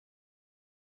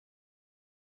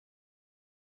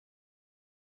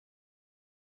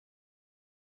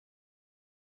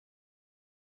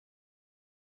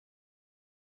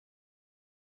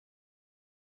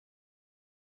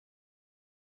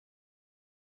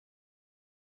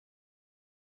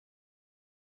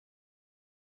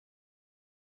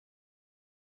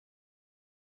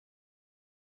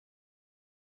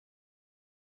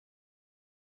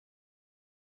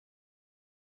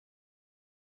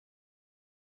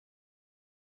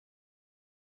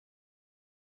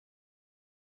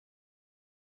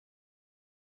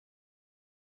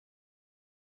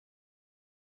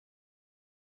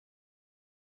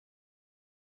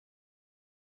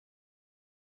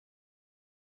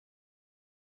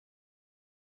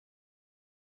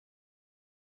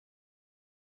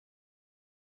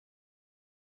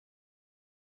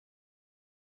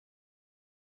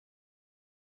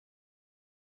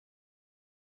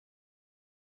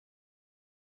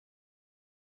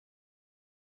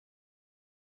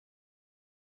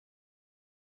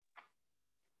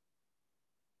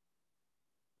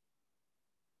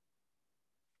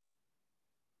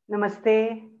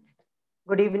Namaste.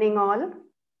 Good evening all.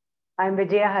 I'm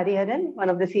Vijaya Hariharan, one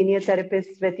of the senior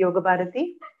therapists with Yoga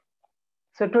Bharati.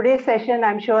 So today's session,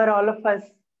 I'm sure all of us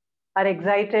are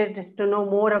excited to know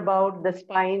more about the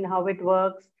spine, how it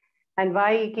works, and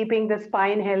why keeping the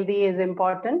spine healthy is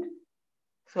important.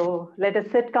 So let us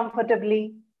sit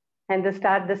comfortably and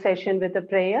start the session with a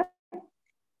prayer.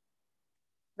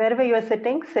 Wherever you are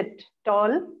sitting, sit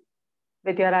tall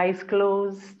with your eyes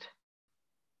closed,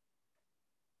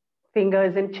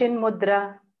 fingers in chin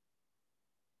mudra.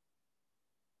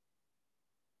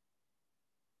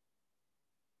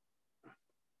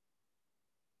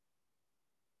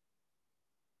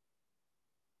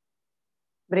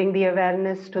 Bring the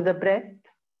awareness to the breath.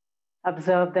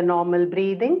 Observe the normal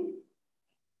breathing.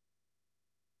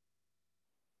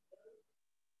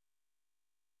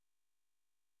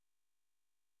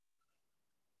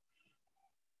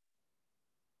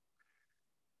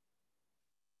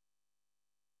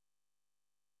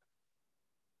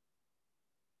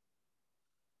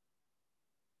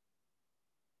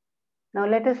 Now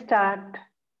let us start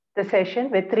the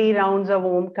session with 3 rounds of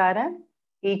Omkara.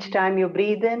 Each time you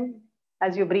breathe in,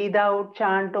 as you breathe out,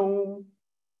 chant Om.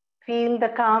 Feel the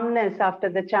calmness after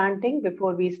the chanting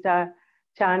before we start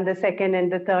chant the second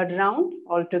and the third round.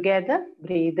 All together,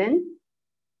 breathe in.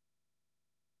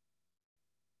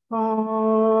 Om.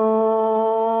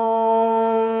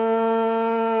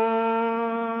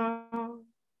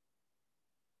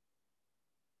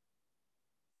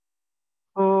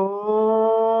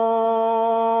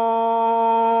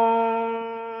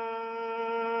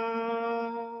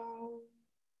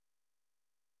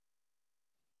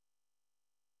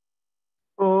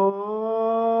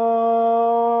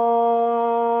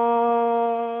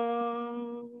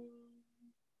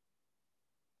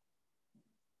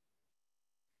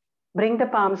 Bring the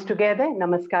palms together,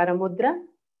 Namaskara Mudra.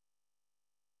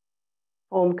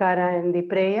 Omkara and the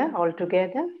prayer all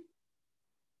together.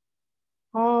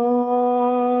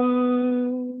 Om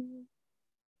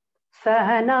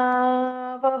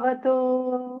Sahana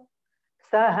Bhavatu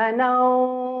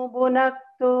Sahanau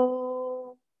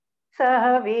Bhunaktu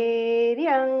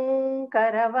Sahaviryam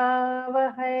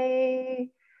Karavavahai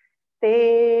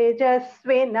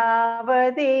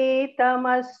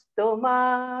Tejasvinavaditamastu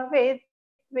ma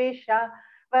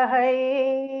Vishavahai.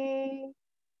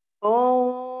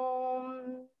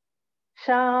 Om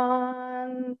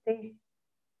Shanti,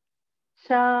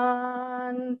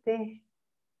 Shanti,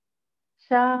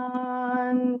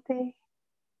 Shanti.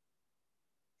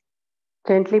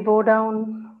 Gently bow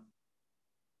down,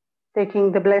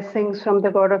 taking the blessings from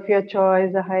the God of your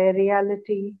choice, a higher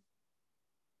reality.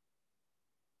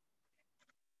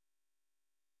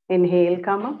 Inhale,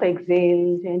 come up,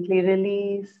 exhale, gently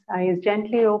release, eyes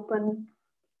gently open.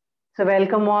 So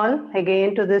welcome all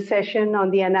again to this session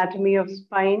on the anatomy of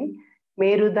spine,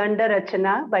 Merudanda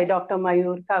Rachana by Dr.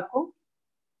 Mayur Kaku.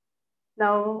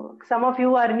 Now, some of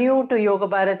you are new to Yoga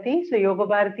Bharati. So Yoga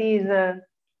Bharati is a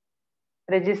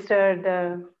registered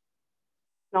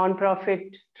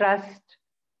non-profit trust.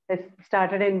 It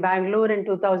started in Bangalore in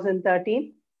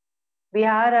 2013. We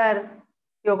have our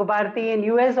Yoga Bharati in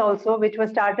US also, which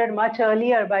was started much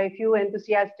earlier by a few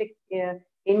enthusiastic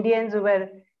Indians who were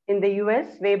in the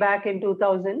US way back in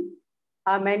 2000.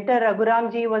 Our mentor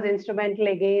Raghuramji was instrumental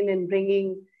again in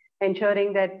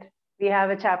ensuring that we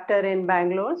have a chapter in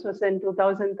Bangalore. So since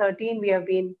 2013, we have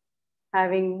been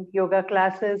having yoga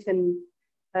classes in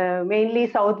mainly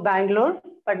South Bangalore.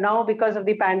 But now because of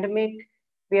the pandemic,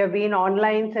 we have been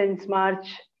online since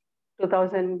March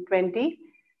 2020.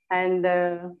 And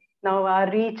now our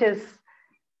reach is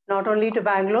not only to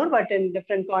Bangalore, but in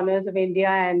different corners of India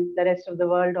and the rest of the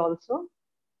world also.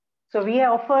 So we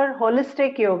offer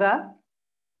holistic yoga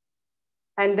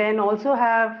and then also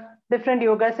have different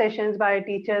yoga sessions by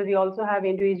teachers. We also have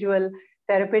individual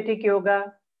therapeutic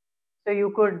yoga. So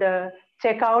you could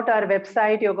check out our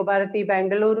website, Yoga Bharati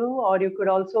Bangalore, or you could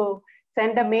also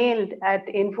send a mail at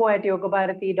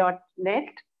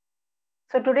info@yogabharati.net.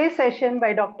 So today's session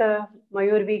by Dr.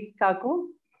 Mayur Kaku.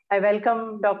 I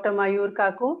welcome Dr. Mayur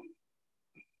Kaku.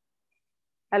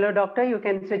 Hello, doctor. You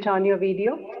can switch on your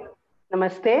video.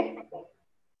 Namaste.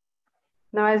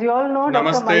 Now, as you all know,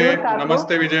 Namaste, Dr. Mayur Kaku.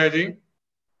 Namaste, Vijaya ji.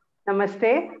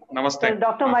 Namaste. Namaste. So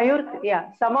Dr. Mayur,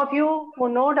 some of you who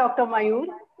know Dr. Mayur,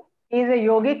 he is a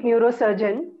yogic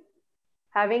neurosurgeon,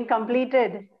 having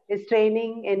completed his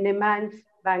training in NIMHANS,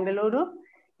 Bangalore.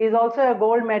 He is also a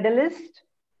gold medalist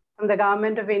from the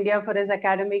Government of India for his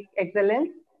academic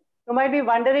excellence. You might be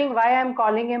wondering why I'm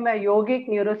calling him a yogic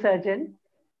neurosurgeon.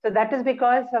 So that is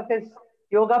because of his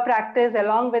yoga practice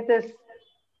along with his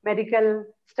medical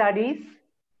studies,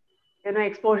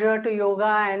 exposure to yoga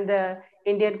and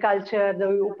Indian culture, the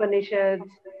Upanishads.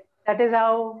 That is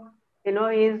how, he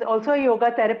is also a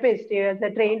yoga therapist. He is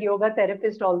a trained yoga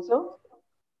therapist also.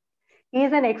 He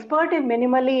is an expert in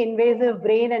minimally invasive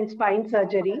brain and spine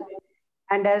surgery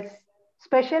and has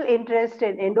special interest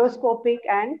in endoscopic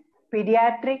and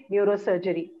pediatric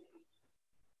neurosurgery.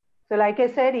 So like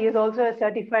I said, he is also a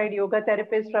certified yoga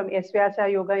therapist from Vyasa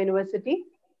Yoga University.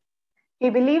 He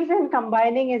believes in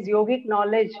combining his yogic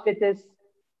knowledge with his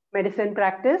medicine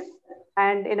practice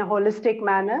and in a holistic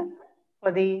manner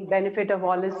for the benefit of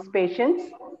all his patients.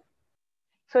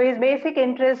 So his basic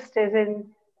interest is in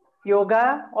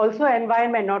yoga, also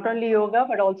environment, not only yoga,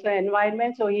 but also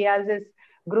environment. So he has this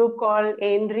group called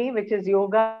AANS, which is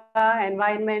Yoga,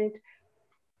 Environment,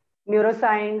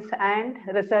 Neuroscience and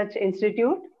Research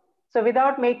Institute. So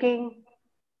without taking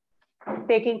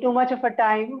too much of a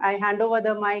time, I hand over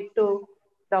the mic to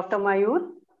Dr. Mayur.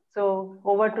 So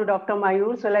over to Dr.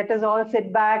 Mayur. So let us all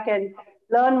sit back and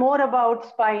learn more about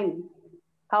spine,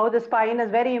 how the spine is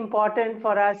very important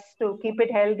for us to keep it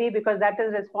healthy, because that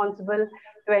is responsible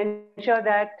to ensure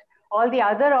that all the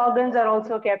other organs are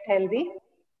also kept healthy.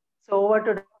 So over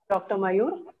to Dr.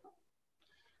 Mayur.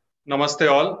 Namaste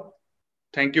all.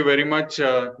 Thank you very much,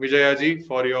 Vijayaji,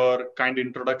 for your kind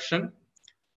introduction.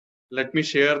 Let me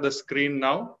share the screen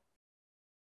now.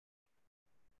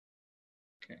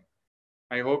 Okay.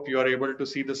 I hope you are able to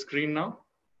see the screen now.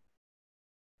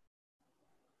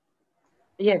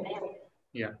 Yes.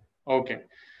 Yeah. Okay.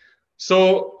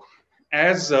 So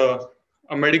as a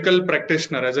medical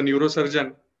practitioner, as a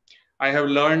neurosurgeon, I have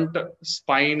learned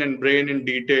spine and brain in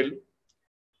detail.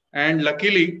 And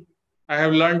luckily, I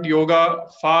have learned yoga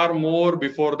far more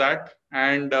before that.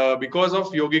 And because of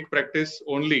yogic practice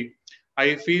only,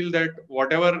 I feel that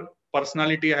whatever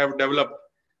personality I have developed,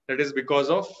 that is because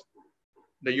of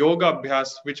the Yog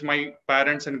Abhyaas, which my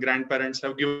parents and grandparents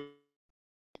have given.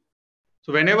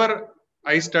 So whenever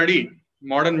I study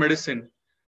modern medicine,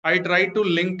 I try to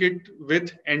link it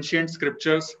with ancient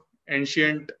scriptures,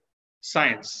 ancient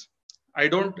science. I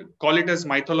don't call it as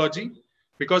mythology,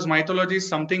 because mythology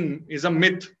is a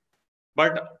myth.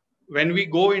 But when we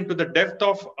go into the depth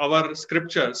of our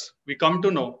scriptures, we come to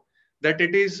know that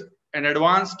it is an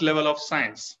advanced level of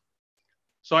science.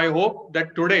 So I hope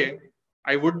that today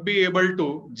I would be able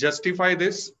to justify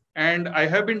this, and I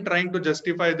have been trying to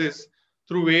justify this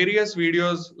through various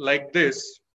videos like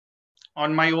this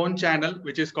on my own channel,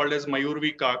 which is called as Mayur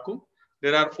Kaku.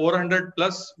 There are 400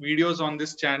 plus videos on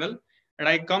this channel, and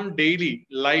I come daily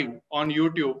live on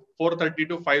YouTube, 4:30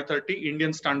 to 5:30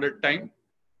 Indian Standard Time,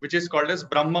 which is called as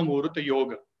Brahma Muhurta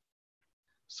Yoga.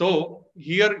 So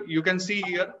here you can see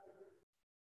here,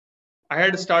 I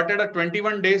had started a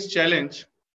 21 days challenge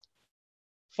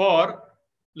for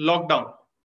lockdown.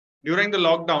 During the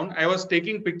lockdown, I was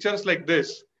taking pictures like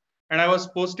this, and I was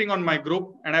posting on my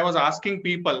group, and I was asking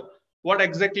people what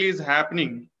exactly is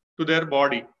happening to their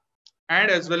body and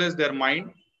as well as their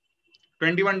mind.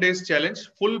 21 days challenge,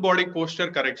 full body posture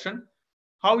correction,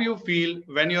 how you feel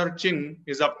when your chin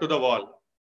is up to the wall.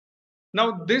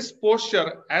 Now, this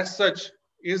posture as such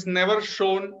is never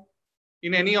shown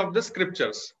in any of the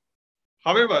scriptures.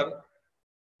 However,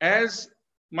 as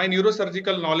my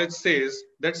neurosurgical knowledge says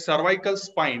that cervical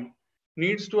spine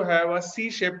needs to have a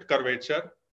C-shaped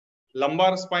curvature,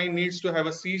 lumbar spine needs to have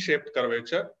a C-shaped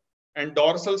curvature, and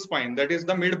dorsal spine, that is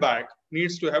the mid-back,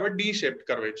 needs to have a D-shaped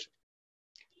curvature.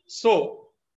 So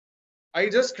I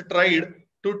just tried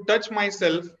to touch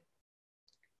myself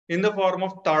in the form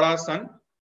of Tadasana,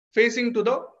 facing to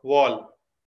the wall.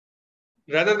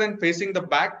 Rather than facing the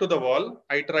back to the wall,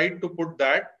 I tried to put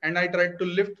that, and I tried to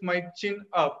lift my chin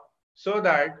up so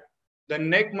that the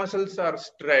neck muscles are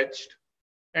stretched,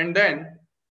 and then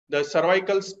the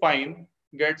cervical spine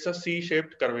gets a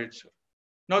C-shaped curvature.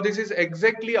 Now, this is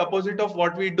exactly opposite of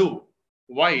what we do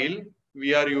while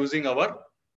we are using our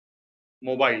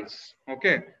mobiles.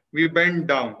 Okay, we bend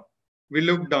down, we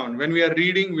look down. When we are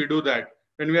reading, we do that.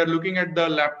 When we are looking at the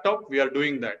laptop, we are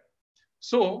doing that.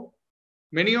 So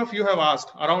many of you have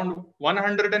asked, around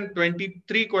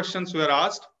 123 questions were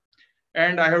asked,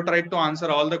 and I have tried to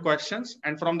answer all the questions.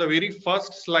 And from the very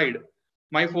first slide,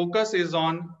 my focus is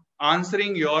on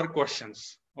answering your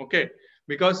questions. Okay,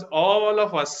 because all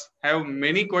of us have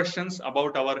many questions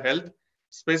about our health,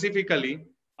 specifically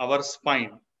our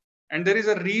spine. And there is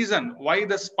a reason why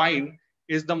the spine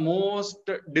is the most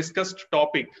discussed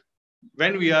topic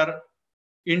when we are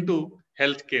into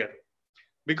healthcare.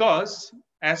 Because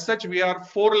as such, we are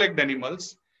four-legged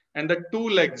animals, and the two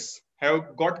legs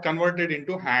have got converted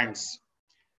into hands.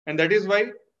 And that is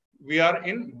why we are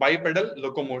in bipedal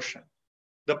locomotion,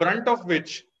 the brunt of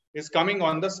which is coming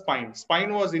on the spine.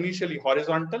 Spine was initially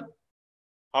horizontal,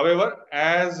 However,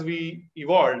 as we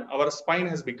evolved, our spine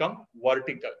has become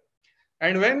vertical.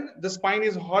 And when the spine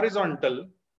is horizontal,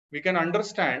 we can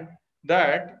understand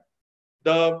that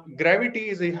the gravity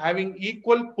is having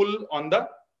equal pull on the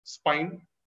spine.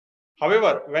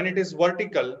 However, when it is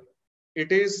vertical,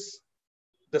 it is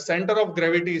the center of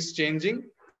gravity is changing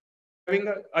and it is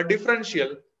having a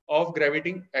differential of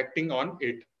gravity acting on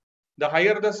it. The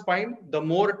higher the spine, the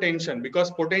more tension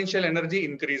because potential energy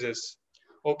increases.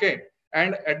 Okay.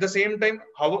 And at the same time,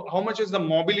 how much is the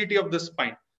mobility of the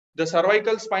spine? The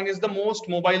cervical spine is the most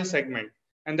mobile segment.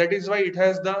 And that is why it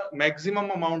has the maximum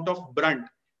amount of brunt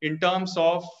in terms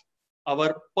of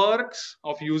our perks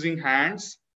of using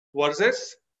hands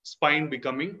versus spine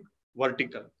becoming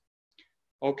vertical.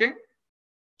 Okay.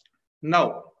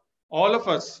 Now, all of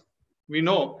us, we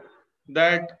know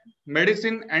that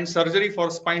medicine and surgery for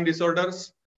spine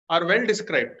disorders are well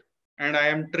described, and I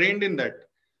am trained in that.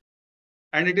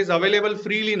 And it is available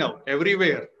freely now,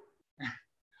 everywhere.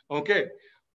 Okay.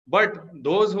 But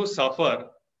those who suffer,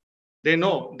 they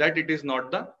know that it is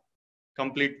not the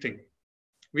complete thing.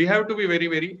 We have to be very,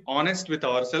 very honest with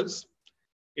ourselves.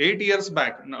 8 years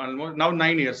back, now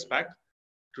 9 years back,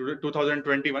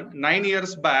 2021, 9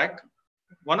 years back,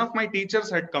 one of my teachers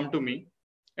had come to me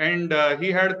and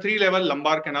he had 3-level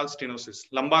lumbar canal stenosis.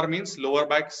 Lumbar means lower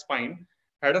back spine,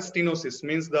 had a stenosis,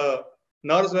 means the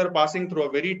nerves were passing through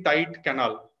a very tight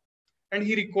canal and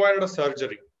he required a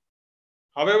surgery.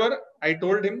 However, I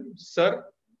told him, sir,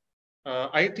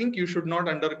 I think you should not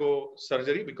undergo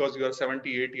surgery because you are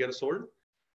 78 years old.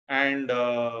 And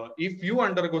if you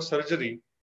undergo surgery,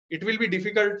 it will be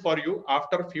difficult for you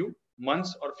after few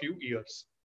months or few years.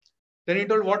 Then he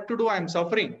told, what to do? I am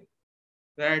suffering.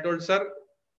 Then I told, sir,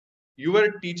 you were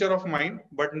a teacher of mine,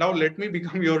 but now let me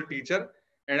become your teacher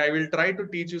and I will try to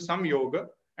teach you some yoga.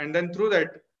 And then through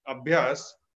that abhyas,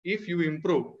 if you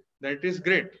improve, then it is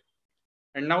great.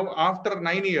 And now after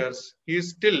 9 years, he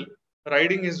is still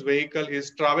riding his vehicle. He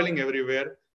is traveling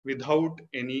everywhere without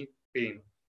any pain.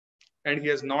 And he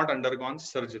has not undergone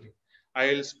surgery.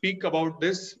 I'll speak about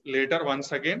this later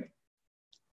once again.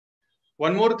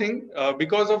 One more thing,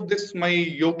 because of this, my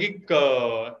yogic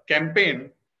campaign,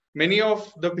 many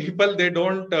of the people, they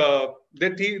don't,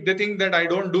 they think that I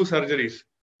don't do surgeries.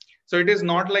 So it is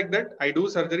not like that. I do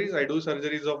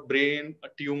surgeries of brain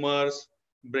tumors,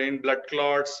 brain blood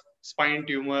clots, spine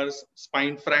tumors,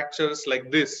 spine fractures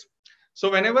like this.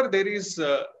 So whenever there is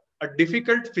a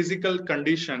difficult physical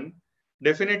condition,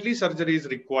 definitely surgery is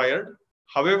required.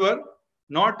 However,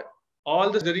 not all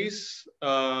the surgeries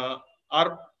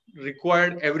are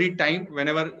required every time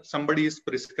whenever somebody is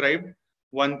prescribed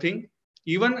one thing.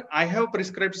 Even I have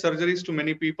prescribed surgeries to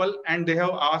many people and they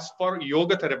have asked for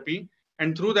yoga therapy,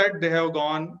 and through that they have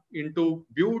gone into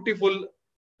beautiful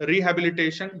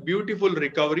rehabilitation, beautiful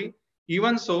recovery.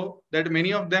 Even so that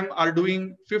many of them are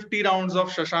doing 50 rounds of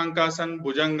Shashankasan,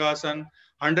 Bhujangasan,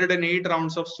 108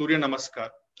 rounds of Surya Namaskar.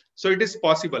 So it is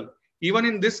possible. Even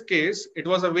in this case, it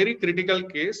was a very critical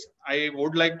case. I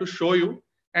would like to show you.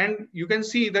 And you can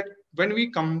see that when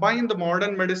we combine the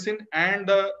modern medicine and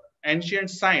the ancient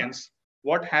science,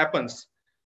 what happens?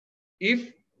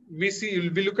 If we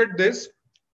look at this,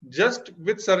 just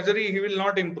with surgery, he will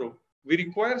not improve. We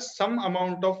require some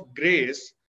amount of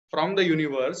grace from the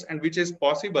universe, and which is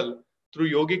possible through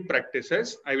yogic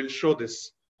practices. I will show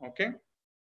this. Okay.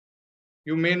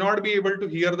 You may not be able to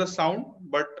hear the sound,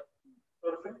 but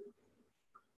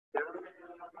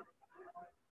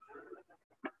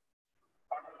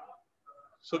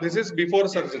so this is before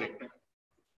surgery.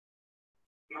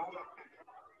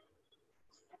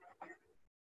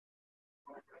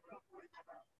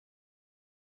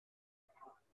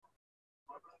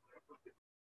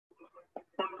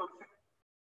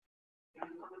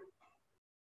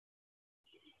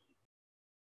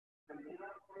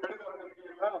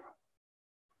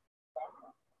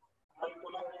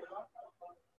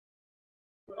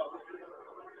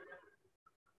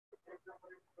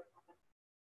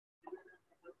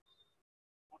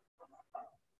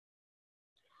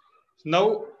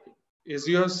 Now, as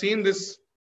you have seen this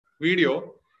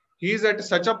video, he is at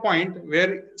such a point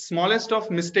where smallest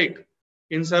of mistake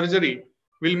in surgery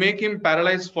will make him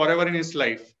paralyzed forever in his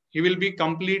life. He will be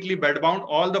completely bedbound.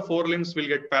 All the 4 limbs will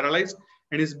get paralyzed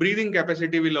and his breathing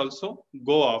capacity will also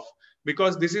go off,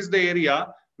 because this is the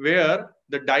area where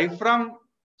the diaphragm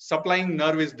supplying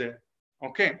nerve is there.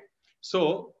 Okay.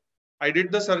 So I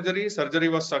did the surgery. Surgery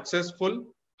was successful.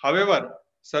 However,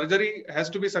 surgery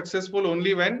has to be successful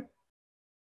only when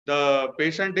the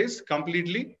patient is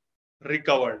completely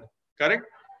recovered. Correct?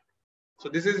 So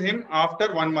this is him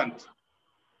after 1 month.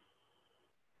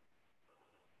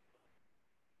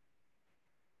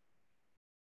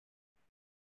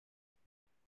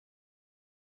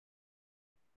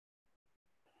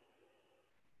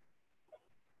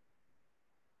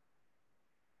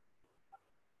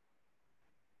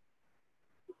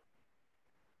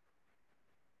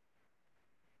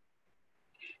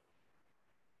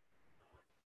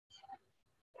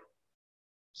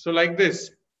 So like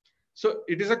this. So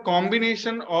it is a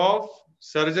combination of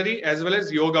surgery as well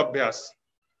as Yog Abhyaas.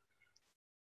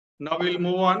 Now we'll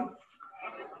move on.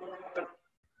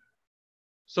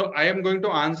 So I am going to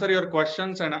answer your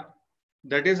questions, and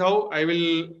that is how I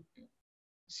will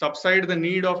subside the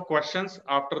need of questions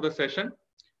after the session.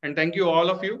 And thank you all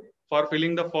of you for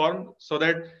filling the form so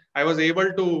that I was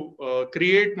able to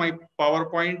create my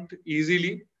PowerPoint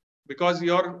easily, because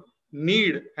your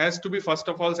need has to be first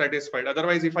of all satisfied.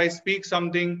 Otherwise, if I speak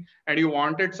something and you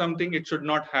wanted something, it should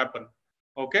not happen.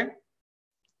 Okay.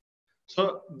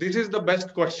 So this is the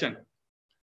best question.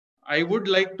 I would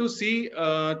like to see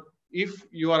if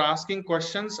you are asking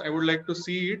questions, I would like to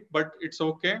see it, but it's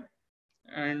okay.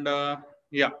 And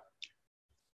yeah.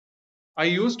 I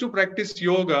used to practice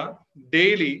yoga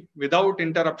daily without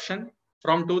interruption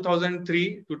from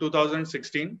 2003 to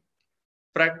 2016.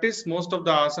 Practice most of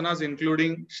the asanas,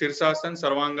 including Shirsasan,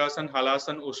 Sarvangasan,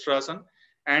 Halasan, Ustrasan,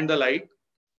 and the like.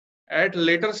 At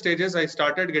later stages, I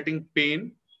started getting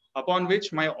pain, upon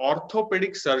which my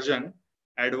orthopedic surgeon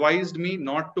advised me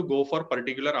not to go for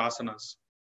particular asanas.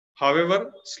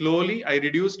 However, slowly I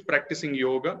reduced practicing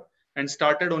yoga and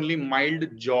started only mild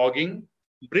jogging,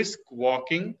 brisk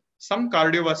walking, some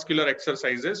cardiovascular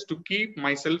exercises to keep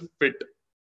myself fit.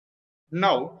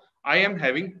 Now I am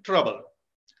having trouble,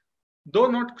 though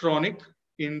not chronic,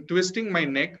 in twisting my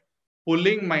neck,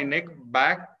 pulling my neck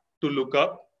back to look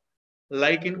up,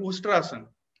 like in Ustrasan.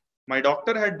 My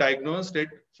doctor had diagnosed it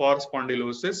for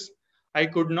spondylosis. I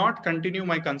could not continue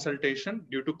my consultation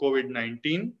due to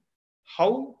COVID-19.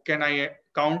 How can I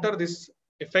counter this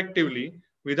effectively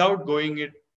without going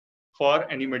it for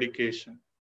any medication?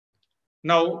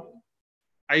 Now,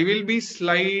 I will be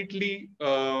slightly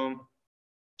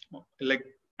like,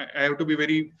 I have to be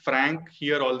very frank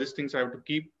here. All these things I have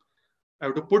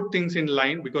to put things in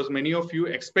line, because many of you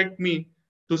expect me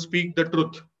to speak the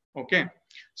truth. Okay.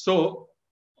 So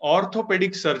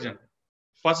orthopedic surgeon,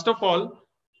 first of all,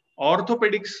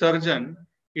 orthopedic surgeon,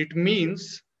 it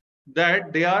means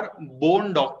that they are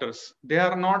bone doctors. They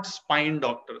are not spine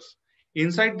doctors.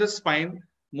 Inside the spine,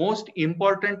 most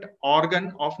important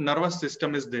organ of nervous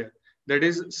system is there. That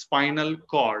is spinal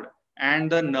cord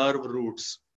and the nerve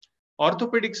roots.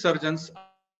 Orthopedic surgeons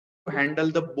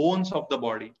handle the bones of the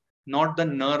body, not the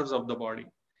nerves of the body.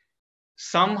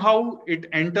 Somehow it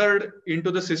entered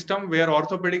into the system where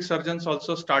orthopedic surgeons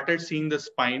also started seeing the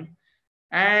spine.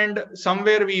 And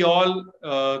somewhere we all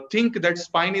think that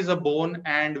spine is a bone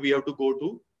and we have to go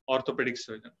to orthopedic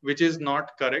surgeon, which is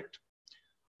not correct.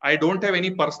 I don't have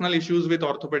any personal issues with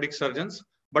orthopedic surgeons,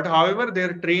 but however,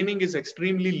 their training is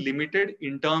extremely limited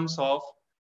in terms of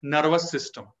nervous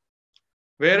system.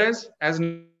 Whereas as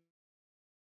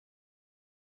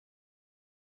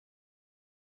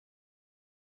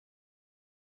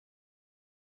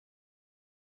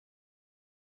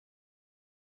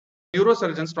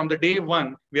neurosurgeons, from the day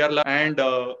one, we are and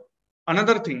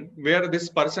another thing where this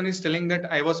person is telling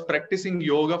that I was practicing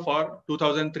yoga for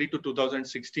 2003 to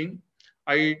 2016.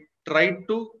 I tried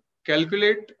to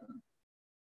calculate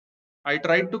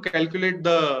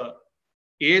the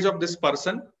age of this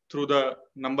person through the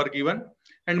number given,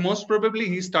 and most probably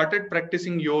he started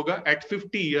practicing yoga at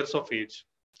 50 years of age.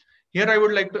 Here I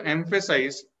would like to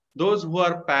emphasize those who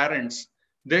are parents,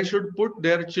 they should put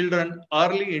their children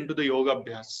early into the yoga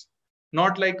abhyas,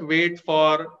 not like wait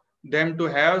for them to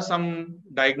have some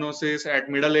diagnosis at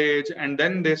middle age and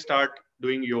then they start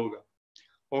doing yoga.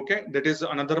 Okay, that is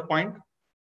another point.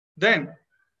 Then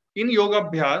in yoga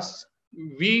abhyas,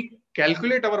 we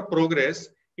calculate our progress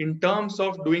in terms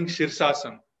of doing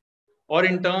Shirsasana or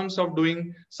in terms of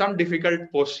doing some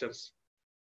difficult postures.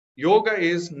 Yoga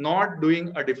is not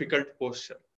doing a difficult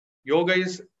posture. Yoga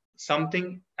is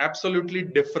something absolutely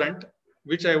different,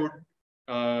 which I would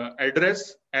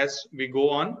address as we go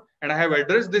on. And I have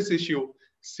addressed this issue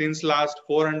since last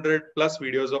 400 plus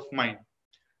videos of mine.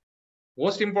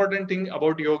 Most important thing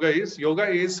about yoga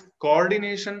is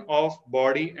coordination of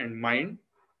body and mind,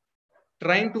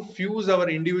 trying to fuse our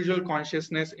individual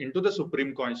consciousness into the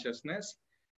supreme consciousness.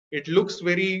 It looks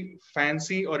very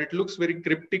fancy or it looks very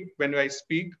cryptic when I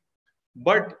speak,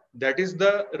 but that is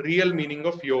the real meaning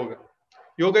of yoga.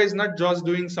 Yoga is not just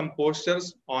doing some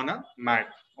postures on a mat.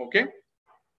 Okay.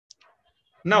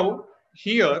 Now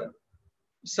here,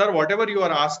 sir, whatever you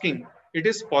are asking, it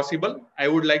is possible. I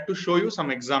would like to show you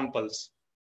some examples.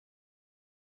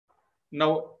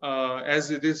 Now,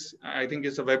 as it is, I think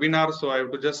it's a webinar, so I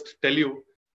have to just tell you,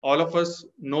 all of us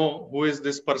know who is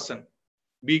this person,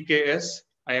 BKS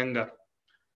Iyengar.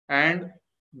 And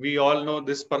we all know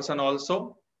this person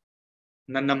also,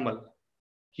 Nannammal.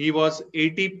 He was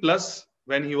 80 plus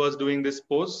when he was doing this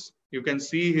pose. You can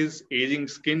see his aging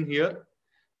skin here.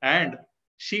 And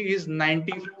she is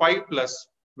 95 plus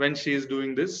when she is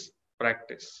doing this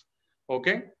practice.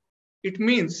 Okay. It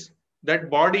means that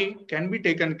body can be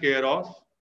taken care of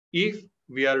if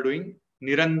we are doing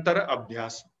Nirantara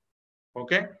Abhyas.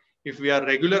 Okay. If we are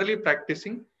regularly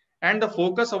practicing, and the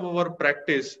focus of our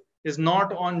practice is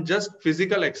not on just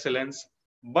physical excellence,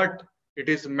 but it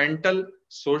is mental,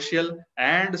 social,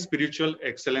 and spiritual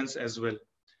excellence as well.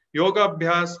 Yoga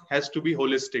Abhyas has to be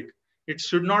holistic. It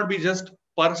should not be just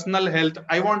personal health.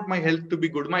 I want my health to be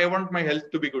good. I want my health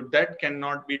to be good. That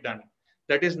cannot be done.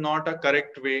 That is not a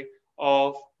correct way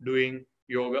of doing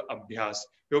Yoga Abhyas.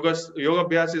 Yoga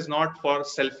Abhyas is not for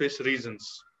selfish reasons.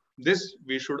 This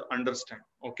we should understand.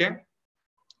 Okay.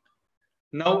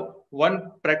 Now,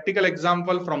 one practical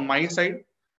example from my side.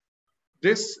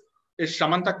 This is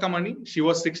Shamantakkamani. She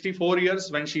was 64 years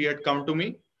when she had come to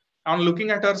me. On looking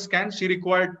at her scan, she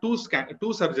required two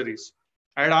surgeries.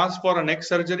 I had asked for a neck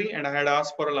surgery and I had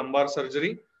asked for a lumbar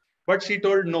surgery, but she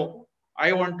told no,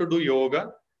 I want to do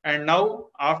yoga. And now,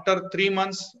 after 3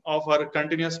 months of her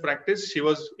continuous practice, she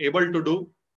was able to do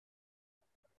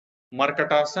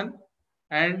Markatasan,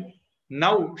 and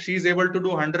now she is able to do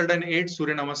 108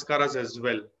 Surya Namaskaras as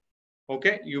well.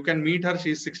 Okay, you can meet her.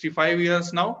 She's 65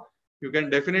 years now. You can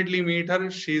definitely meet her.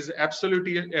 She's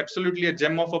absolutely a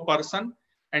gem of a person,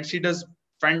 and she does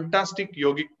fantastic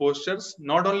yogic postures.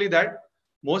 Not only that,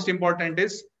 most important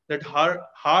is that her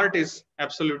heart is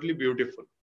absolutely beautiful.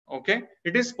 Okay,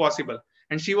 it is possible.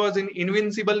 And she was in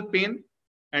invincible pain,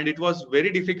 and it was very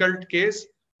difficult case.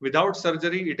 Without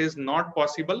surgery, it is not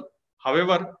possible.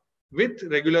 However, with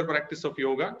regular practice of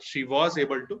yoga, she was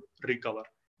able to recover.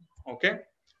 Okay.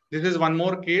 This is one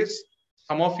more case.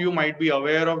 Some of you might be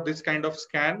aware of this kind of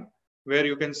scan where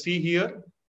you can see here,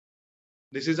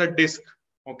 this is a disc,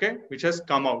 okay, which has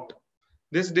come out.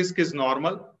 This disc is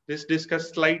normal. This disc has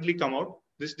slightly come out.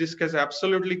 This disc has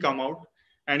absolutely come out.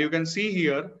 And you can see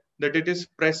here that it is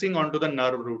pressing onto the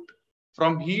nerve root.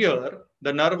 From here,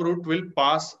 the nerve root will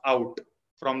pass out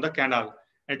from the canal.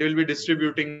 It will be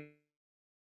distributing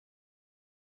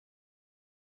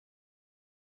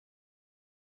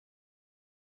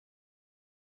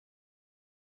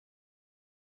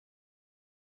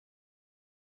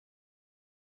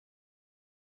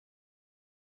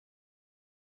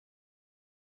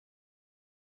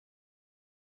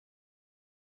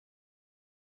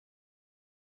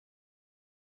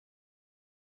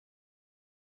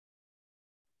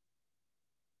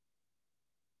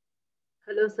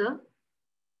Hello, sir.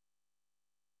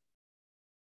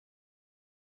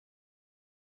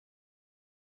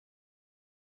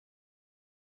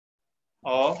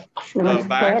 of the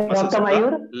back muscles of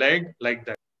the leg like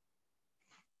that.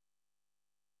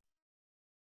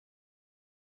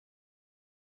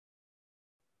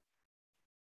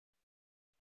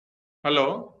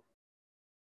 Hello.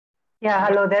 Yeah,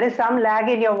 hello. There is some lag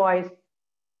in your voice.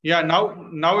 Yeah,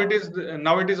 now it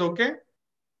is okay.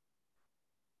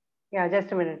 Yeah,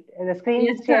 just a minute. The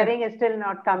screen sharing is still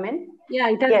not coming. Yeah,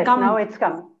 it has come. Now it's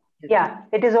come. Yeah,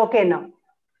 it is okay now.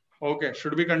 Okay,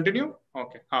 should we continue?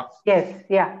 Okay. Yes,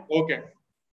 yeah. Okay.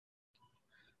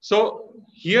 So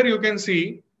here you can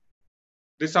see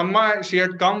this Amma, she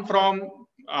had come from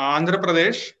Andhra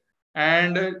Pradesh,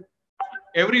 and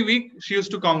every week she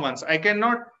used to come once. I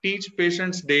cannot teach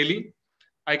patients daily.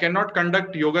 I cannot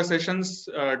conduct yoga sessions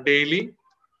daily.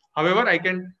 However, I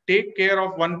can take care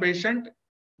of one patient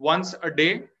once a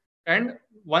day and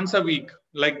once a week,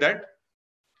 like that.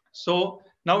 So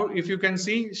now if you can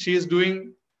see, she is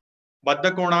doing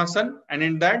Baddha Konasana, and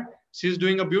in that she is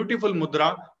doing a beautiful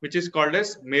mudra which is called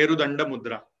as Merudanda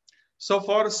mudra. So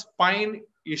for spine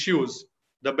issues,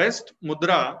 the best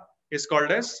mudra is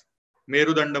called as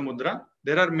Merudanda mudra.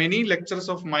 There are many lectures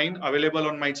of mine available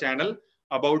on my channel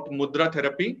about mudra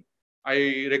therapy.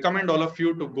 I recommend all of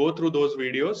you to go through those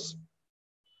videos.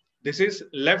 This is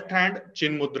left hand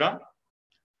chin mudra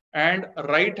and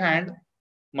right hand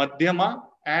madhyama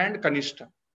and kanishta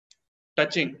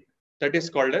touching. That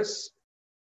is called as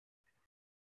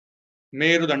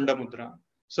Merudanda mudra.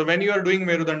 So when you are doing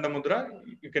Merudanda mudra,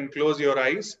 you can close your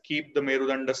eyes, keep the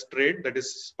Merudanda straight, that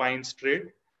is spine straight,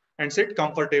 and sit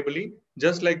comfortably,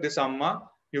 just like this Amma.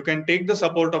 You can take the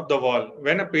support of the wall.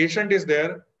 When a patient is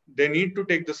there, they need to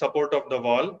take the support of the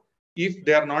wall. If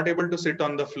they are not able to sit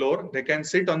on the floor, they can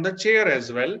sit on the chair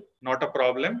as well, not a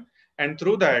problem. And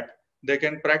through that, they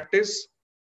can practice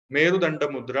Merudanda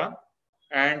mudra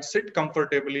and sit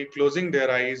comfortably, closing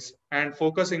their eyes and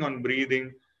focusing on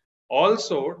breathing.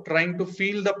 Also trying to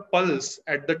feel the pulse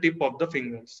at the tip of the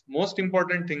fingers. Most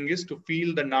important thing is to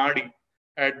feel the nadi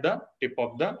at the tip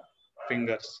of the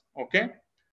fingers. Okay.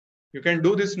 You can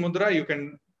do this mudra, you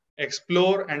can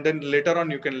explore, and then later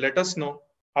on you can let us know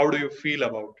how do you feel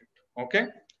about it. Okay.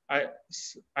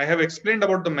 I have explained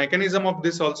about the mechanism of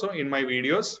this also in my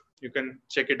videos. You can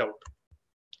check it out.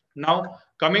 Now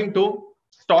coming to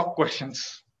stock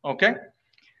questions. Okay.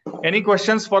 Any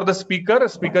questions for the speaker?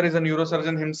 Speaker is a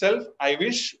neurosurgeon himself. I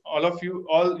wish all of you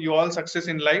all success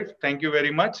in life. Thank you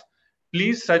very much.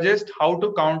 Please suggest how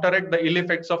to counteract the ill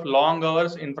effects of long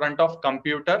hours in front of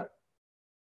computer.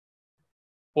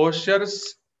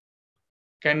 Postures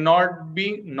cannot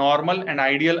be normal and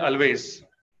ideal always.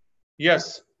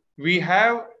 Yes, we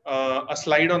have a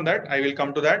slide on that. I will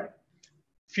come to that.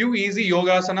 Few easy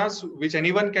yoga asanas which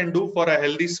anyone can do for a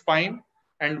healthy spine,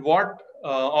 and what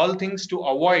all things to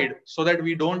avoid so that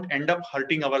we don't end up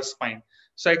hurting our spine.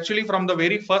 So actually from the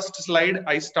very first slide,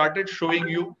 I started showing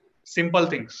you simple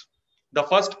things. The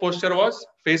first posture was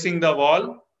facing the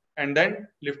wall and then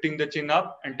lifting the chin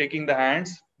up and taking the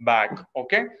hands back.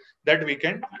 Okay, that we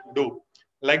can do.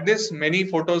 Like this, many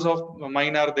photos of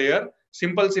mine are there.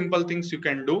 Simple things you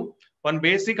can do. One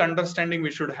basic understanding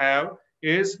we should have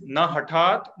is na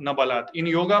hathat na balat. In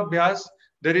yoga abhyas,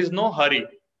 there is no hurry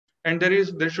and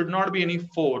there should not be any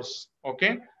force.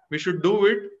 Okay, we should do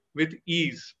it with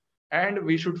ease and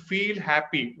we should feel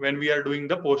happy when we are doing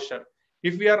the posture.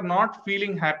 If we are not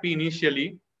feeling happy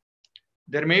initially,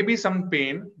 there may be some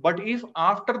pain, but if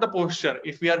after the posture,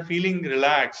 if we are feeling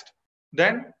relaxed,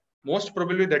 then most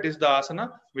probably that is the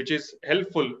asana which is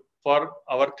helpful for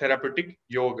our therapeutic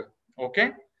yoga.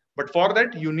 Okay, but for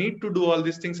that you need to do all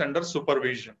these things under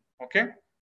supervision. Okay,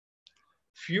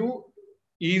 few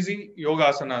easy yoga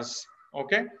asanas.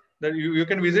 Okay, that you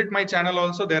can visit my channel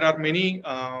also. There are many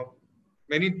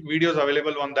videos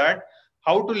available on that.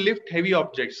 How to lift heavy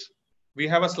objects, we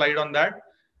have a slide on that.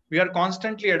 We are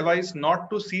constantly advised not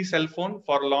to see cell phone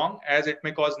for long as it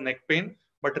may cause neck pain,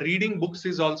 but reading books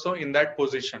is also in that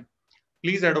position.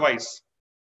 Please advise,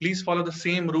 please follow the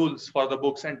same rules for the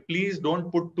books, and please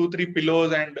don't put 2-3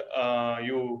 pillows and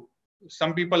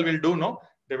some people will do, no,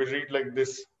 they will read like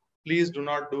this. Please do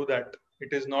not do that.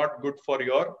 It is not good for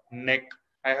your neck.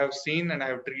 I have seen and I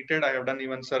have treated, I have done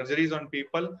even surgeries on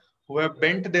people who have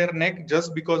bent their neck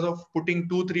just because of putting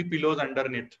 2-3 pillows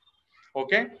underneath.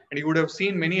 Okay, and you would have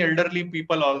seen many elderly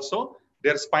people also,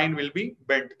 their spine will be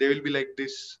bent. They will be like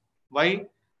this. Why?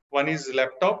 One is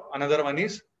laptop, another one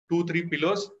is 2-3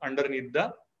 pillows underneath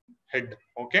the head.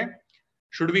 Okay,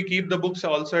 should we keep the books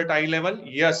also at eye level?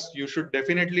 Yes, you should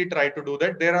definitely try to do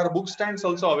that. There are book stands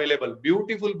also available.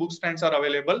 Beautiful book stands are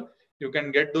available. You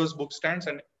can get those book stands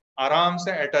and aram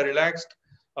se at a relaxed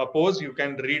pose you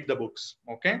can read the books.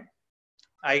 Okay,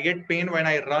 I get pain when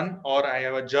I run or I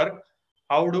have a jerk.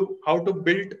 How to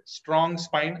build strong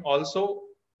spine? Also,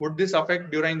 would this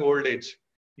affect during old age?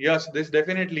 Yes, this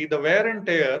definitely. The wear and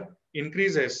tear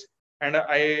increases, and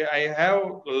I have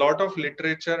a lot of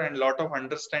literature and lot of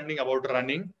understanding about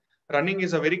running. Running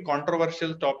is a very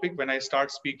controversial topic when I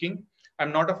start speaking.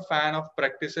 I'm not a fan of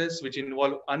practices which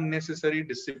involve unnecessary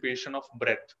dissipation of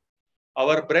breath.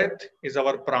 Our breath is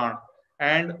our pran,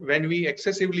 and when we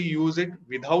excessively use it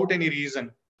without any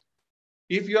reason,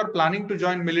 if you are planning to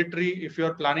join military, if you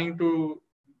are planning to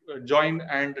join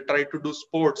and try to do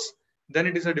sports, then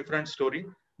it is a different story.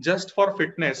 Just for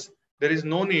fitness, there is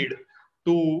no need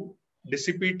to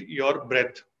dissipate your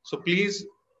breath. So please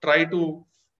try to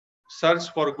search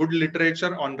for good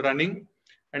literature on running,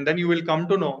 and then you will come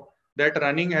to know that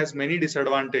running has many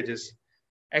disadvantages.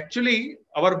 Actually,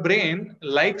 our brain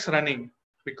likes running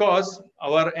because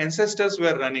our ancestors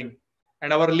were running,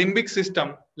 and our limbic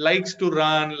system likes to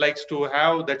run, likes to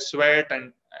have that sweat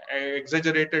and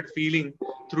exaggerated feeling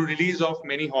through release of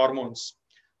many hormones.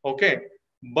 Okay,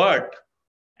 but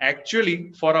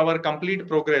actually for our complete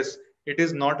progress, it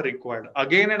is not required.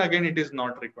 Again and again, it is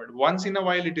not required. Once in a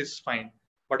while, it is fine,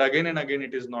 but again and again,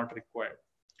 it is not required.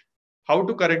 How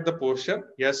to correct the posture?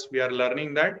 Yes, we are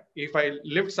learning that. If I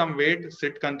lift some weight,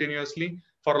 sit continuously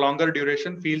for longer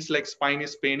duration, feels like spine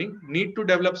is paining. Need to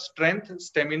develop strength,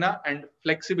 stamina, and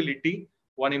flexibility.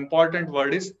 One important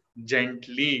word is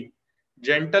gently.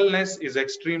 Gentleness is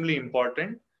extremely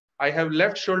important. I have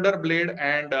left shoulder blade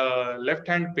and left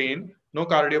hand pain, no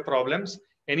cardio problems.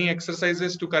 Any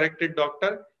exercises to correct it,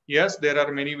 doctor? Yes, there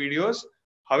are many videos.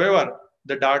 However,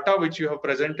 the data which you have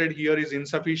presented here is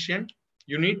insufficient.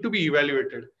 You need to be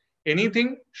evaluated.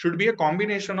 Anything should be a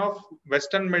combination of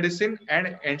Western medicine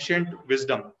and ancient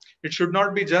wisdom. It should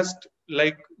not be just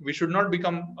like, we should not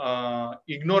become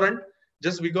ignorant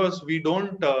just because we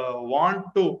don't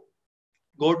want to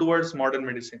go towards modern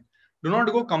medicine. Do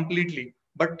not go completely,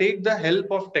 but take the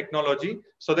help of technology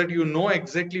so that you know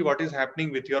exactly what is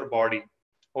happening with your body.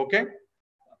 Okay.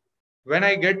 When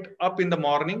I get up in the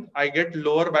morning, I get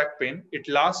lower back pain. It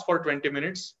lasts for 20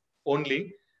 minutes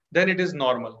only. Then it is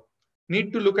normal.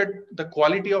 Need to look at the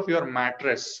quality of your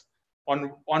mattress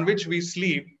on which we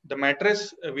sleep. The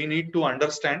mattress we need to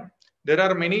understand. There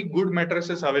are many good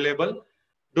mattresses available.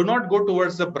 Do not go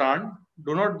towards the brand.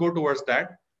 Do not go towards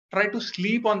that. Try to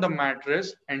sleep on the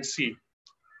mattress and see.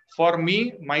 For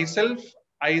me, myself,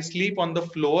 I sleep on the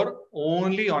floor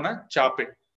only on a chape.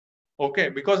 Okay,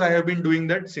 because I have been doing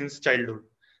that since childhood.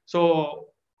 So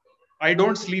I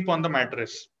don't sleep on the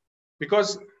mattress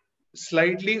because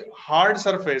slightly hard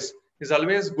surface is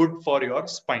always good for your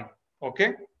spine.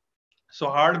 Okay, so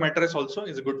hard mattress also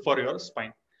is good for your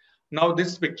spine. Now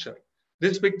this picture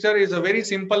is a very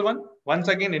simple one. Once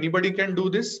again, anybody can do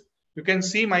this. You can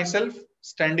see myself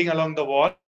standing along the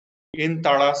wall in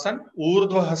Tadasana,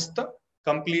 Urdhva Hasta,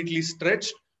 completely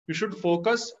stretched. You should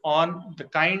focus on the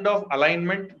kind of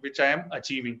alignment which I am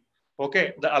achieving.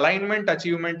 Okay, the alignment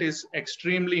achievement is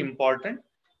extremely important.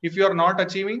 If you are not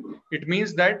achieving, it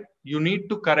means that you need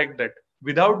to correct that.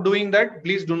 Without doing that,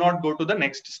 please do not go to the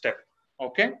next step.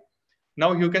 Okay,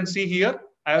 now you can see here,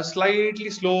 I have slightly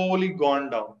slowly gone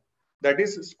down. That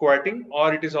is squatting,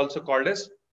 or it is also called as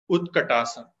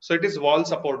Utkatasana. So it is wall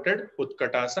supported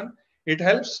Utkatasana. It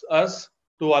helps us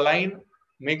to align,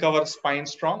 make our spine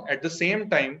strong, at the same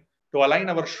time to align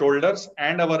our shoulders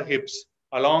and our hips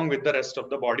along with the rest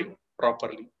of the body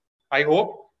properly. I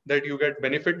hope that you get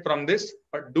benefit from this,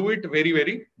 but do it very,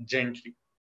 very gently.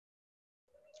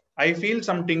 I feel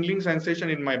some tingling sensation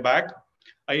in my back,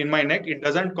 in my neck. It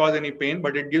doesn't cause any pain,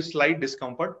 but it gives slight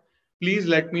discomfort. Please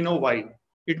let me know why.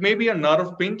 It may be a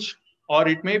nerve pinch, or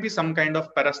it may be some kind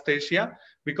of paresthesia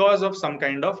because of some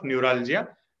kind of neuralgia,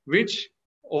 which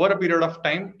over a period of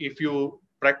time, if you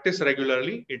practice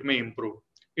regularly, it may improve.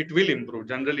 It will improve.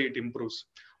 Generally, it improves.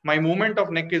 My movement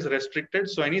of neck is restricted,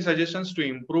 so any suggestions to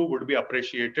improve would be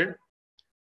appreciated.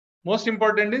 Most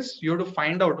important is you have to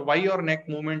find out why your neck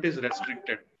movement is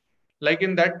restricted. Like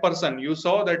in that person, you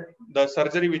saw that the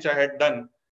surgery which I had done,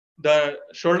 the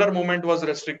shoulder movement was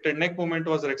restricted, neck movement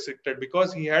was restricted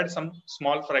because he had some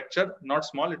small fracture. Not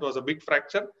small, it was a big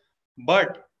fracture.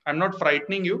 But I'm not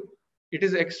frightening you. It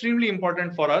is extremely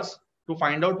important for us to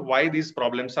find out why these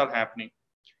problems are happening.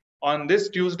 On this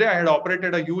Tuesday, I had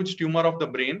operated a huge tumor of the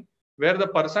brain where the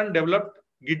person developed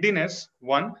giddiness.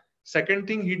 One. Second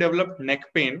thing, he developed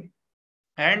neck pain.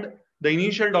 And the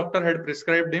initial doctor had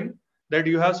prescribed him that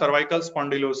you have cervical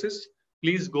spondylosis.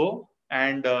 Please go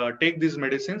and take these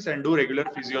medicines and do regular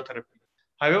physiotherapy.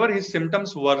 However, his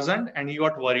symptoms worsened and he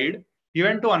got worried. He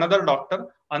went to another doctor.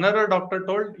 Another doctor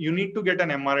told, you need to get an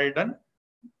MRI done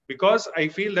because I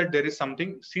feel that there is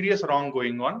something serious wrong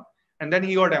going on. And then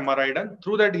he got MRI done.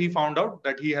 Through that, he found out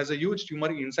that he has a huge tumor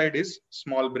inside his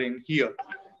small brain here.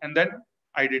 And then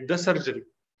I did the surgery.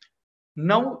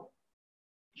 Now,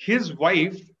 his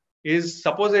wife is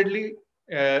supposedly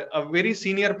a very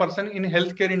senior person in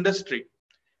healthcare industry.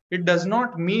 It does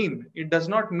not mean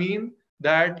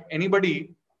that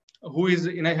anybody who is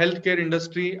in a healthcare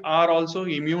industry are also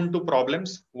immune to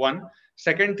problems. One.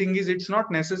 Second thing is, it's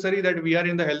not necessary that we are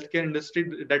in the healthcare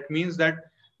industry. That means that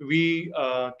we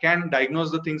can diagnose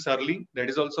the things early. That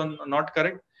is also not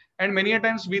correct. And many a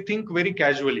times we think very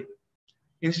casually.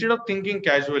 Instead of thinking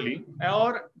casually,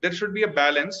 or there should be a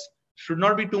balance, should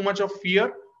not be too much of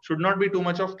fear, should not be too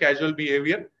much of casual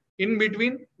behavior. In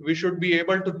between, we should be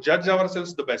able to judge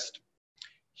ourselves the best.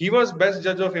 He was best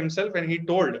judge of himself and he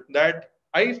told that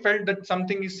I felt that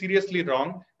something is seriously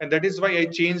wrong and that is why I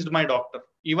changed my doctor.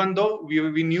 Even though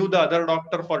we knew the other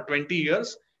doctor for 20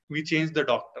 years, we changed the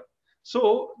doctor.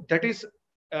 So that is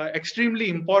extremely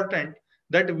important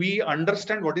that we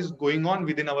understand what is going on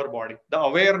within our body. The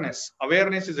awareness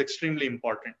is extremely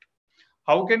important.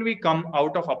 How can we come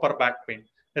out of upper back pain?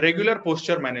 Regular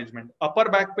posture management. Upper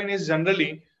back pain is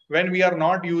generally when we are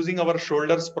not using our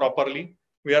shoulders properly,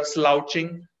 we are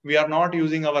slouching, we are not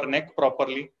using our neck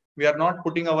properly, we are not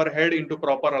putting our head into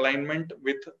proper alignment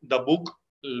with the book,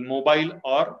 mobile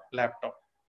or laptop.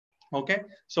 Okay,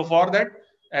 so for that,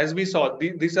 as we saw,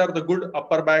 these are the good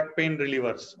upper back pain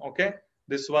relievers. Okay,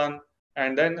 this one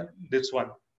and then this one,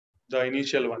 the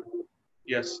initial one.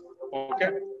 Yes.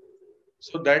 Okay,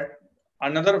 so that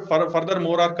another further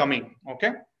more are coming.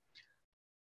 Okay,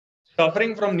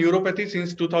 suffering from neuropathy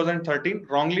since 2013,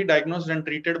 wrongly diagnosed and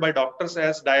treated by doctors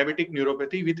as diabetic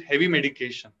neuropathy with heavy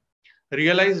medication.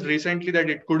 Realized recently that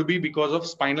it could be because of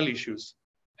spinal issues.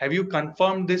 Have you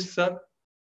confirmed this, sir,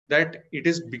 that it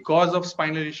is because of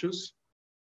spinal issues?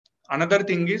 Another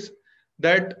thing is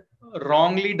that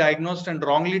wrongly diagnosed and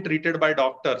wrongly treated by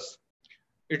doctors.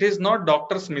 It is not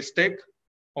doctor's mistake.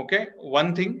 Okay,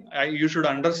 one thing you should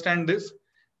understand this.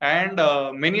 And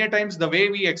many a times the way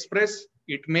we express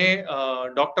it may,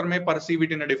 doctor may perceive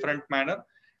it in a different manner.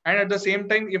 And at the same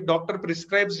time, if doctor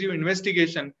prescribes you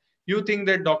investigation, you think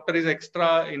that doctor is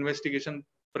extra investigation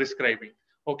prescribing.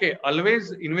 Okay,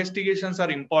 always investigations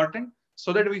are important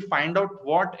so that we find out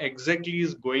what exactly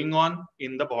is going on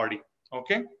in the body.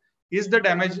 Okay, is the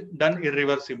damage done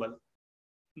irreversible?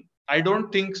 I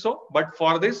don't think so, but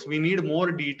for this we need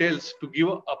more details to give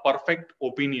a perfect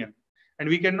opinion. And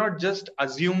we cannot just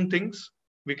assume things.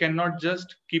 We cannot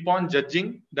just keep on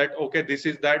judging that, okay, this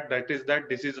is that, that is that,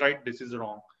 this is right, this is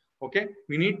wrong. Okay,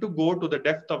 we need to go to the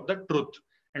depth of the truth,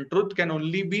 and truth can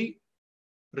only be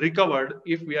recovered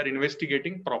if we are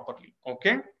investigating properly.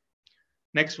 Okay,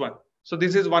 next one. So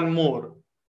this is one more.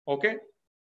 Okay,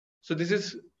 so this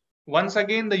is once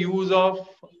again the use of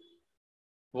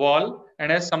wall.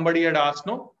 And as somebody had asked,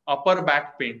 no, upper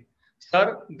back pain.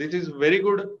 Sir, this is very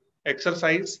good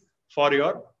exercise for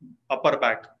your upper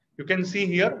back. You can see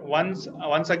here, once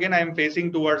again, I am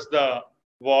facing towards the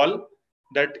wall.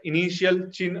 That initial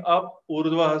chin up,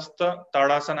 Urdhva Hasta,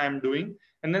 Tadasana I am doing.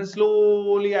 And then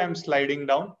slowly I am sliding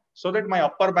down so that my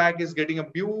upper back is getting a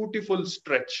beautiful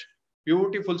stretch.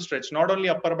 Beautiful stretch. Not only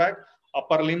upper back,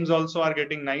 upper limbs also are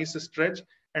getting nice stretch.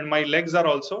 And my legs are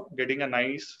also getting a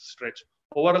nice stretch.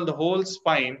 Overall, the whole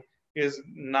spine is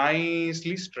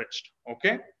nicely stretched.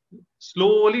 Okay,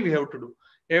 slowly we have to do.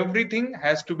 Everything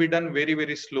has to be done very,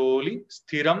 very slowly.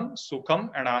 Sthiram, Sukham,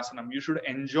 and Asanam. You should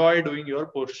enjoy doing your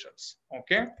postures.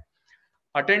 Okay,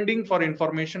 attending for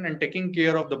information and taking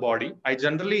care of the body. I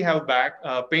generally have back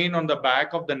pain on the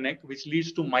back of the neck, which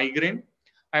leads to migraine.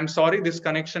 I'm sorry, this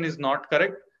connection is not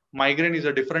correct. Migraine is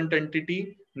a different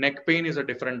entity. Neck pain is a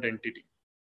different entity.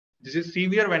 This is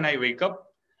severe when I wake up.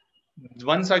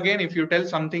 Once again, if you tell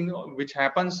something which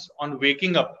happens on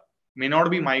waking up, may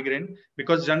not be migraine,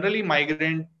 because generally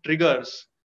migraine triggers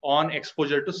on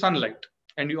exposure to sunlight.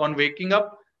 And on waking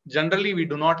up, generally we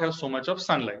do not have so much of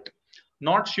sunlight.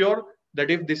 Not sure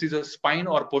that if this is a spine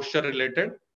or posture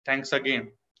related. Thanks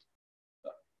again.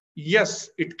 Yes,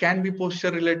 it can be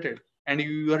posture related. And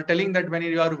you are telling that when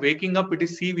you are waking up, it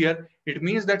is severe. It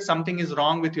means that something is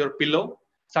wrong with your pillow.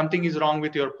 Something is wrong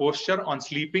with your posture on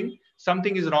sleeping.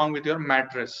 Something is wrong with your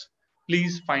mattress.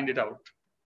 Please find it out.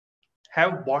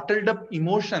 Have bottled up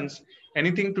emotions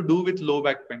anything to do with low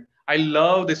back pain? I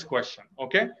love this question.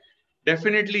 Okay,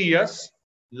 definitely yes.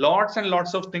 Lots and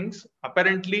lots of things.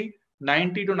 Apparently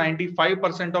 90 to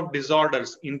 95% of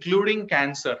disorders, including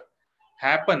cancer,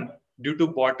 happen due to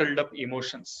bottled up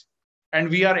emotions. And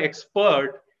we are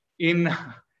expert in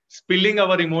spilling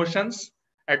our emotions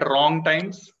at wrong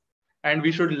times. And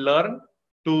we should learn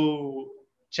to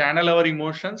channel our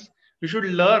emotions. We should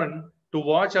learn to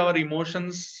watch our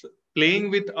emotions playing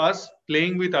with us,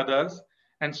 playing with others,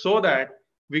 and so that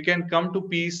we can come to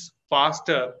peace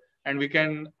faster and we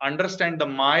can understand the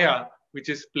Maya which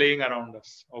is playing around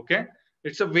us. Okay,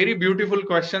 it's a very beautiful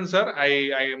question, sir.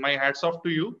 My hats off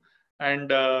to you. And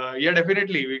yeah,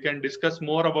 definitely we can discuss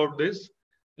more about this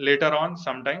later on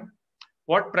sometime.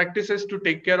 What practices to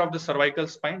take care of the cervical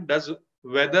spine? Does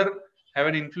weather have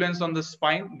an influence on the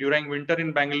spine? During winter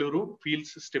in Bangalore,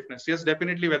 feels stiffness. Yes,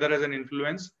 definitely weather has an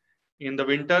influence. In the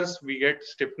winters, we get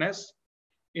stiffness.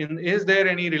 Is there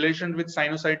any relation with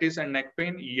sinusitis and neck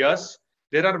pain? Yes,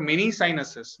 there are many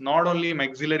sinuses, not only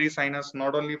maxillary sinus,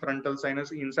 not only frontal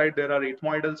sinus. Inside there are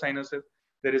ethmoidal sinuses,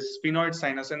 there is sphenoid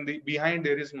sinus, and behind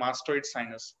there is mastoid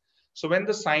sinus. So when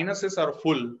the sinuses are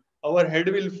full, our head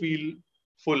will feel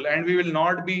full and we will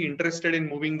not be interested in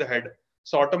moving the head.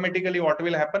 So automatically what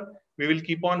will happen? We will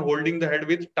keep on holding the head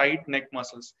with tight neck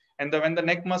muscles. And when the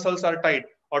neck muscles are tight,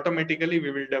 automatically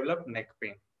we will develop neck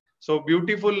pain. So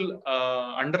beautiful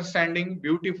understanding,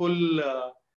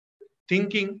 beautiful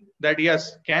thinking that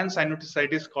yes, can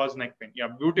sinusitis cause neck pain? Yeah,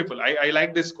 beautiful. I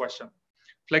like this question.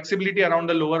 Flexibility around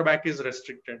the lower back is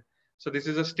restricted. So this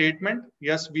is a statement.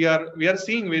 Yes, we are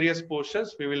seeing various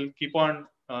postures. We will keep on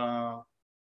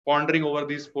pondering over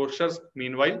these postures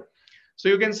meanwhile. So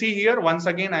you can see here, once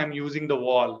again, I am using the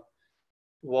wall.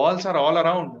 Walls are all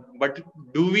around, but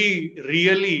do we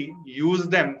really use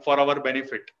them for our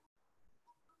benefit?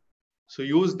 So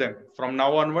use them. From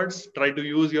now onwards, try to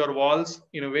use your walls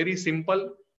in a very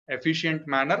simple, efficient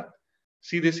manner.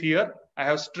 See this here. I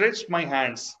have stretched my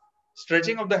hands.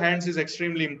 Stretching of the hands is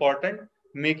extremely important.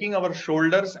 Making our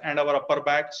shoulders and our upper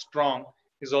back strong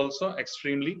is also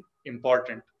extremely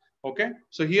important. Okay.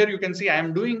 So here you can see I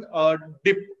am doing a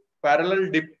dip, parallel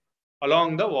dip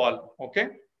along the wall. Okay.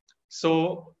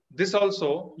 So this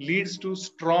also leads to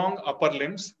strong upper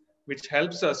limbs, which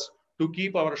helps us to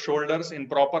keep our shoulders in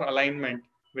proper alignment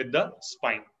with the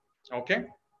spine. Okay.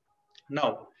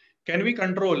 Now, Can we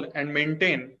control and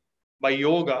maintain by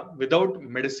yoga without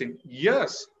medicine?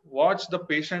 Yes. Watch the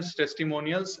patient's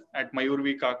testimonials at Mayur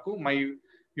Kaku. My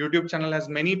YouTube channel has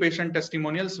many patient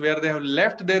testimonials where they have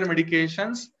left their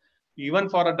medications, even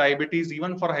for a diabetes,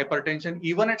 even for hypertension,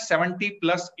 even at 70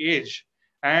 plus age.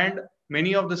 And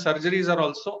many of the surgeries are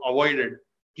also avoided.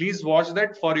 Please watch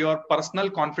that for your personal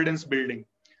confidence building.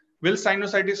 Will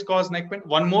sinusitis cause neck pain?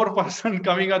 One more person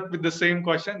coming up with the same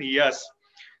question. Yes.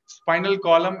 Spinal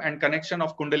column and connection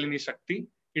of Kundalini Shakti.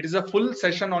 It is a full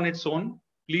session on its own.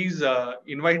 Please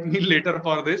invite me later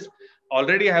for this.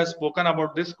 Already I have spoken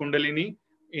about this Kundalini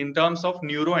in terms of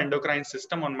neuroendocrine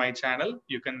system on my channel.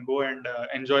 You can go and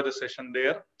enjoy the session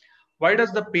there. Why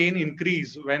does the pain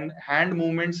increase when hand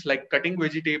movements like cutting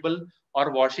vegetable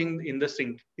or washing in the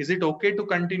sink? Is it okay to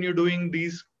continue doing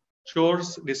these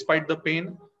chores despite the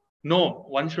pain? No,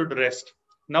 one should rest.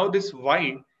 Now this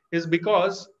why is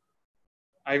because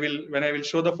when I will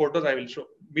show the photos, I will show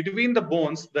between the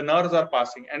bones, the nerves are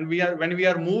passing, and when we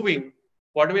are moving,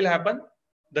 what will happen?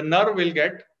 The nerve will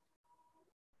get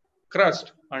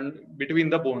crushed and between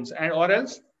the bones, and or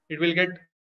else it will get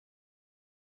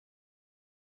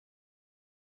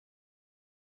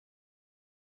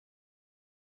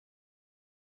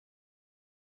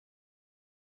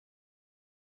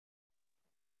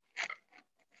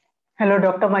Hello,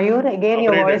 Dr. Mayur. Again,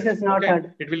 your voice is not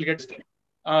heard. It will get.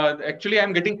 Actually,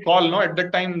 I'm getting call. No, at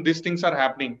that time these things are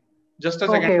happening. Just a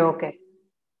second. Okay.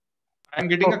 I'm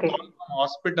getting a call from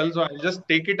hospital, so I'll just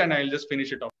take it and I'll just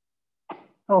finish it off.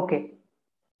 Okay.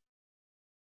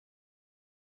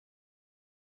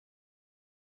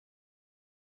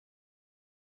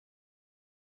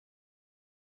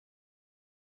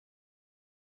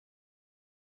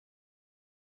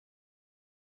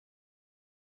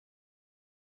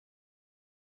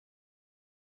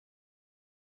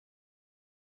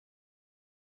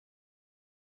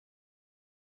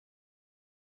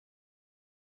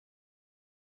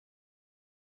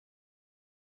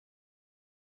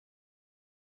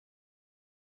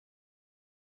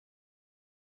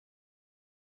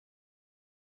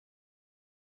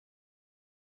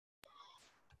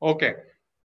 Okay.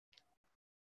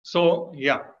 So,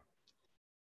 yeah.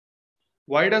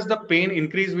 Why does the pain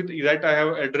increase with that I have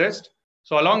addressed?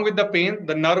 So, along with the pain,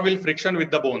 the nerve will friction with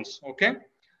the bones. Okay.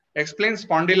 Explain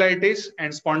spondylitis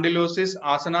and spondylosis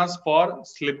asanas for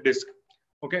slip disc.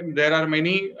 Okay. There are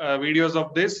many videos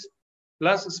of this.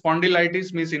 Plus,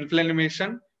 spondylitis means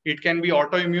inflammation. It can be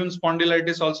autoimmune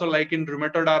spondylitis also, like in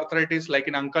rheumatoid arthritis, like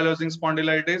in ankylosing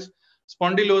spondylitis.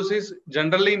 Spondylosis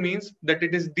generally means that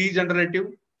it is degenerative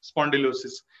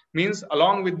spondylosis. Means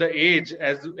along with the age,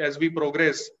 as we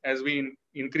progress, as we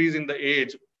increase in the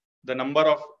age, the number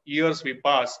of years we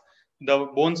pass, the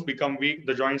bones become weak,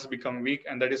 the joints become weak,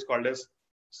 and that is called as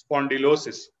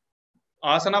spondylosis.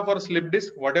 Asana for slip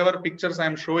disc, whatever pictures I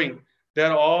am showing, they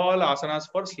are all asanas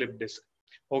for slip disc.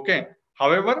 Okay.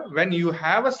 However, when you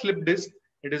have a slip disc,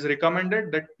 it is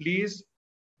recommended that please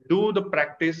do the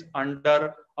practice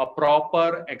under a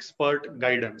proper expert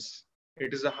guidance.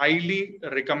 It is a highly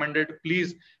recommended.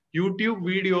 Please, YouTube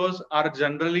videos are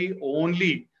generally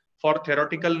only for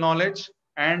theoretical knowledge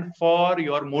and for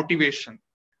your motivation.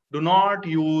 Do not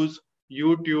use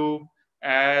YouTube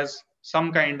as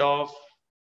some kind of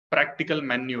practical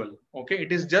manual. Okay.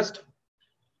 It is just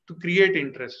to create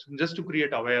interest, just to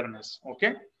create awareness.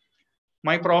 Okay.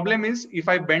 My problem is if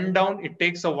I bend down, it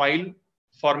takes a while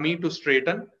for me to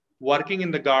straighten. Working in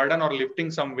the garden or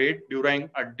lifting some weight during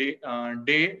a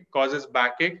day causes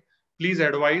backache. Please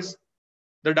advise.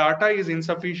 The data is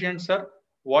insufficient, sir.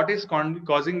 What is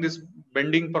causing this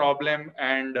bending problem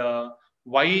and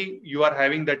why you are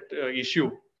having that issue?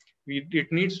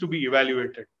 It needs to be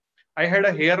evaluated. I had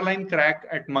a hairline crack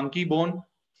at monkey bone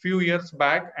few years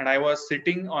back, and I was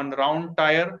sitting on round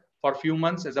tire for a few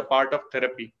months as a part of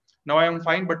therapy. Now I am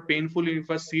fine, but painful if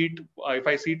I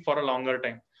sit for a longer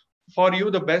time. For you,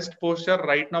 the best posture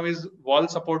right now is wall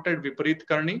supported Viparit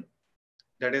Karni.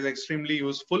 That is extremely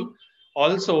useful.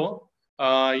 Also,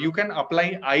 you can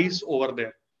apply ice over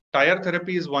there. Tire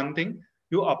therapy is one thing.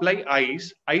 You apply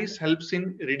ice. Ice helps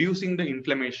in reducing the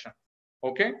inflammation.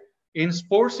 Okay. In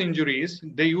sports injuries,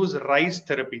 they use RICE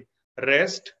therapy.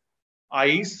 Rest,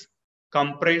 ice,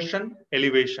 compression,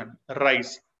 elevation.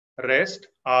 RICE. Rest,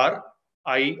 R,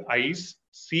 I, ice,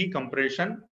 C, compression,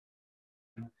 elevation.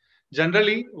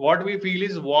 Generally, what we feel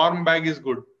is warm bag is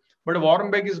good. But warm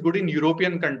bag is good in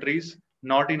European countries,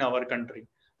 not in our country.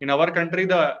 In our country,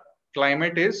 the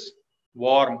climate is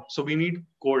warm. So we need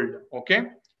cold. Okay.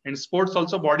 In sports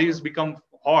also, body has become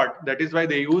hot. That is why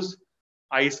they use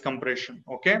ice compression.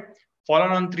 Okay.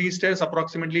 Fallen on 3 stairs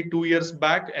approximately 2 years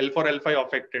back, L4, L5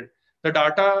 affected. The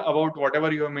data about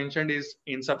whatever you have mentioned is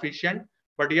insufficient,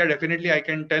 but yeah, definitely I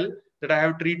can tell that I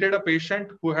have treated a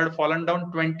patient who had fallen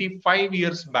down 25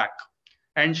 years back,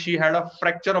 and she had a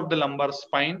fracture of the lumbar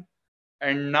spine,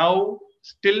 and now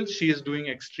still she is doing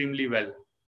extremely well.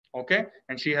 Okay,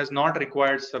 and she has not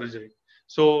required surgery.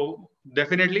 So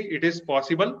definitely it is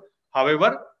possible.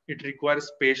 However, it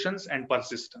requires patience and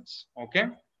persistence. Okay,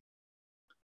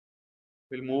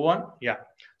 we'll move on. Yeah,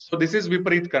 so this is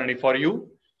Viparit Karani for you.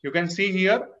 You can see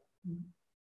here,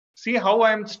 see how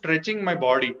I am stretching my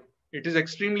body. It is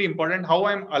extremely important how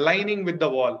I am aligning with the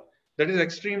wall. That is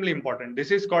extremely important.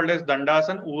 This is called as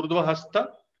Dandasana. Urdhva Hasta,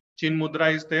 Chin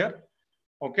Mudra is there.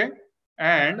 Okay,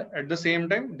 and at the same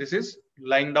time, this is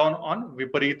lying down on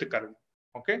Viparit Karani.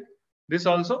 Okay, this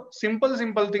also simple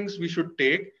things we should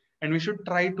take, and we should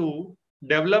try to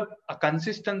develop a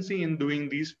consistency in doing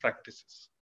these practices.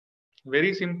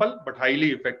 Very simple but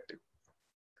highly effective.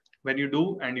 When you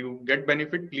do and you get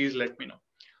benefit, please let me know.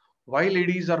 Why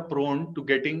ladies are prone to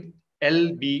getting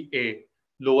LBA,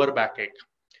 lower backache?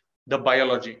 The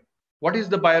biology. What is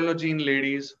the biology in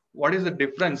ladies? What is the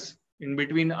difference in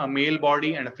between a male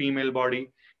body and a female body?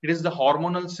 It is the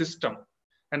hormonal system.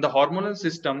 And the hormonal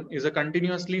system is a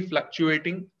continuously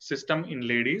fluctuating system in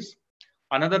ladies.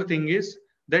 Another thing is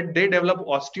that they develop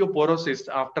osteoporosis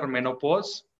after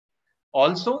menopause.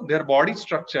 Also, their body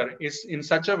structure is in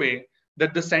such a way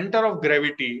that the center of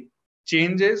gravity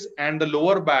changes and the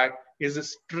lower back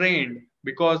is strained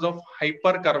because of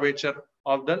hypercurvature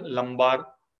of the lumbar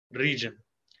region.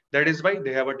 That is why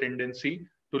they have a tendency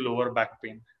to lower back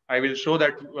pain. I will show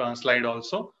that slide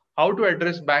also. How to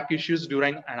address back issues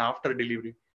during and after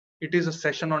delivery. It is a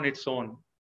session on its own.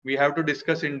 We have to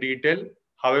discuss in detail.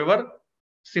 However,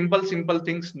 simple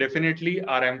things definitely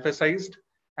are emphasized,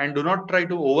 and do not try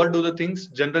to overdo the things.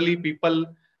 Generally, people,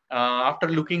 after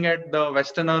looking at the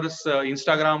Westerners'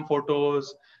 Instagram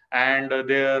photos and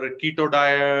their keto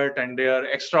diet and their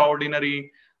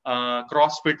extraordinary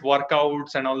CrossFit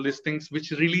workouts and all these things,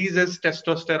 which releases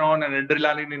testosterone and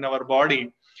adrenaline in our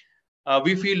body,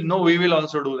 we feel, no, we will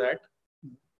also do that.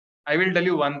 I will tell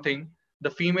you one thing. The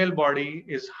female body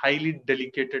is highly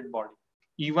delicate body.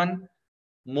 Even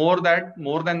more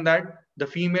than that, the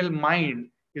female mind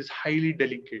is highly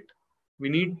delicate. We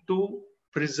need to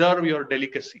preserve your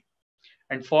delicacy.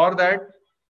 And for that,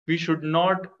 we should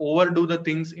not overdo the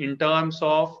things in terms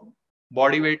of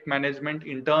body weight management,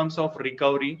 in terms of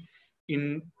recovery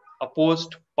in a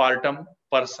postpartum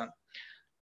person.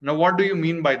 Now, what do you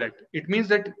mean by that? It means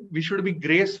that we should be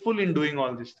graceful in doing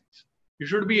all these things. You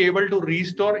should be able to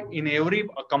restore in every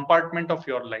compartment of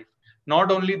your life.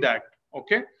 Not only that,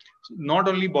 okay? Not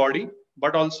only body,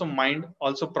 but also mind,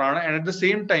 also prana. And at the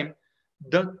same time,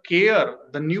 the care,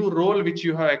 the new role which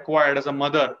you have acquired as a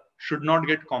mother should not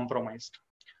get compromised.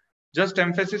 Just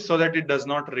emphasis so that it does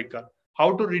not recur.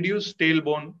 How to reduce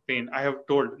tailbone pain? I have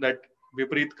told that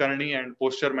Viparit Karani and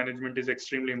posture management is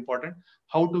extremely important.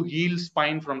 How to heal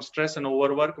spine from stress and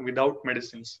overwork without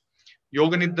medicines.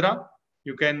 Yoga Nidra.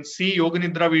 You can see Yoga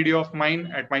Nidra video of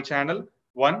mine at my channel.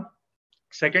 One.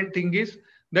 Second thing is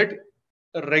that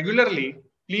regularly,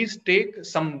 please take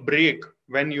some break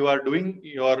when you are doing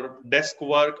your desk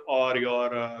work or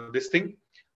your this thing.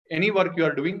 Any work you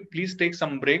are doing, please take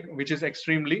some break, which is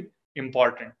extremely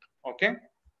important. Okay.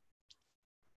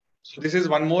 So this is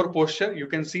one more posture. You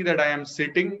can see that I am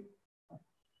sitting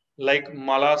like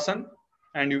Malasan,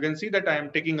 and you can see that I am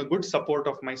taking a good support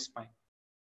of my spine.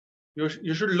 You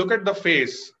should look at the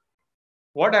face.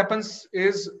 What happens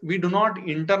is we do not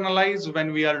internalize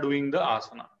when we are doing the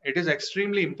asana. It is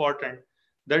extremely important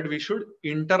that we should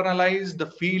internalize the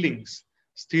feelings.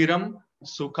 Sthiram,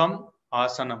 Sukham,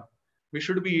 Asanam. We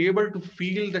should be able to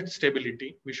feel that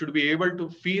stability. We should be able to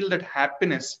feel that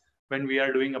happiness when we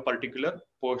are doing a particular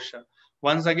posture.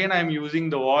 Once again, I am using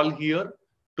the wall here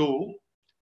to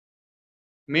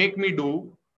make me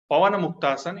do Pavana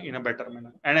Muktasana in a better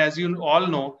manner. And as you all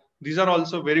know, these are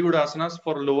also very good asanas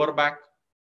for lower back,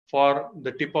 for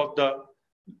the tip of the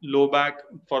low back,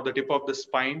 for the tip of the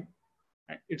spine.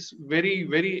 It's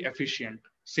very efficient,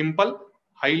 simple,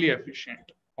 highly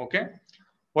efficient. Okay.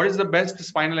 What is the best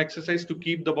spinal exercise to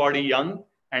keep the body young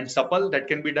and supple that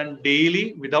can be done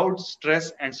daily without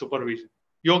stress and supervision?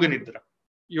 Yoga Nidra.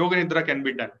 Yoga Nidra can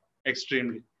be done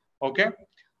extremely. Okay.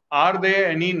 Are there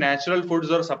any natural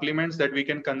foods or supplements that we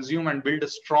can consume and build a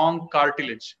strong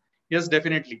cartilage? Yes,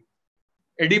 definitely.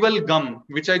 Edible gum,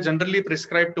 which I generally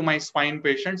prescribe to my spine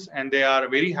patients, and they are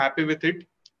very happy with it.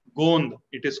 Gond,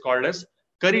 it is called as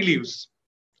curry leaves,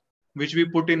 which we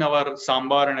put in our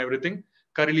sambar and everything.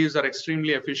 Curry leaves are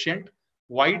extremely efficient.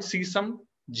 White sesame,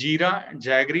 jeera,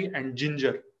 jaggery, and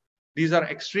ginger. These are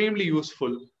extremely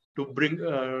useful to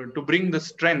bring the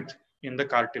strength in the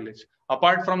cartilage.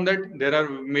 Apart from that, there are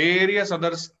various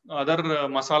other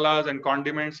masalas and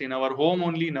condiments in our home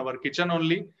only, in our kitchen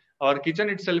only. Our kitchen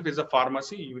itself is a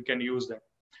pharmacy. We can use that.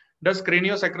 Does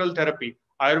craniosacral therapy,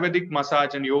 Ayurvedic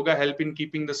massage, and yoga help in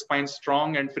keeping the spine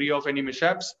strong and free of any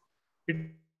mishaps? It is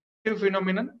a cumulative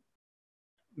phenomenon.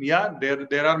 Yeah,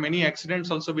 there are many accidents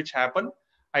also which happen.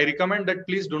 I recommend that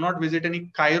please do not visit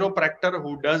any chiropractor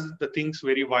who does the things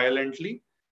very violently.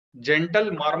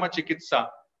 Gentle marma chikitsa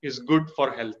is good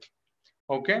for health.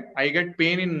 Okay, I get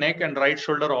pain in neck and right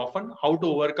shoulder often. How to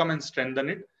overcome and strengthen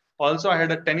it? Also, I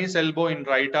had a tennis elbow in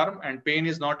right arm and pain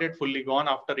is not yet fully gone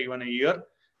after even a year.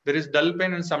 There is dull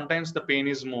pain and sometimes the pain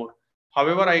is more.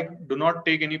 However, I do not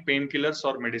take any painkillers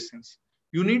or medicines.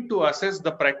 You need to assess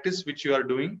the practice which you are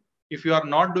doing. If you are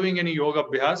not doing any Yog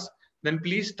Abhyaas, then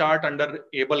please start under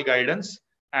able guidance,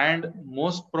 and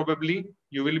most probably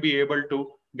you will be able to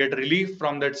get relief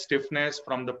from that stiffness,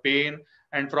 from the pain,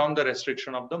 and from the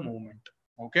restriction of the movement.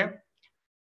 Okay.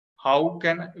 How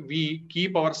can we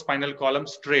keep our spinal column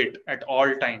straight at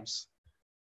all times?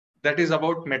 That is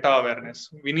about meta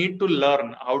awareness. We need to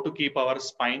learn how to keep our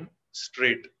spine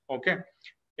straight. Okay.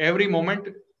 Every moment,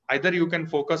 either you can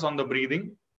focus on the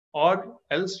breathing or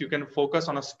else you can focus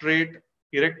on a straight,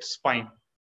 erect spine.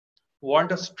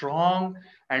 Want a strong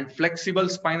and flexible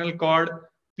spinal cord?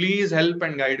 Please help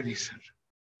and guide me, sir.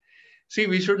 See,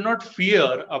 we should not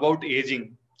fear about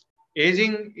aging.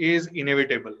 Aging is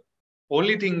inevitable.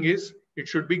 Only thing is, it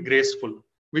should be graceful.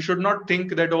 We should not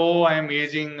think that, oh, I am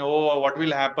aging, oh, what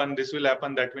will happen, this will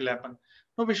happen, that will happen.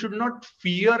 No, we should not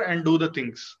fear and do the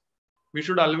things. We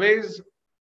should always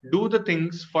do the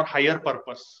things for higher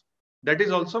purpose. That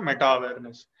is also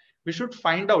meta-awareness. We should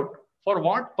find out for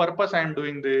what purpose I am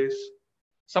doing this.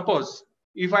 Suppose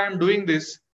if I am doing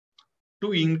this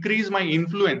to increase my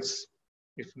influence,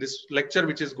 if this lecture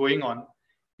which is going on,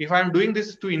 if I am doing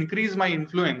this to increase my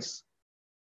influence,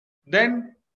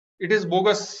 then it is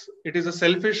bogus. It is a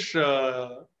selfish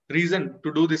reason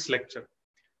to do this lecture.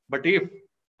 But if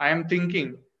I am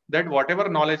thinking that whatever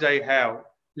knowledge I have,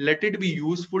 let it be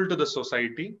useful to the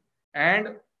society.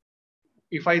 And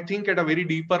if I think at a very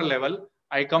deeper level,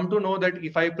 I come to know that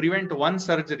if I prevent one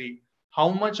surgery, how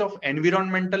much of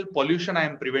environmental pollution I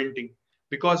am preventing.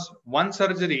 Because one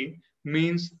surgery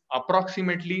means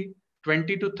approximately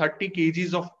 20 to 30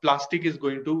 kgs of plastic is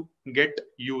going to get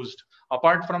used.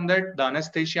 Apart from that, the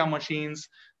anesthesia machines,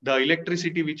 the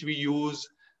electricity which we use,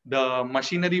 the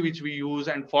machinery which we use,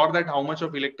 and for that how much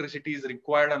of electricity is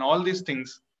required, and all these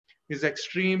things is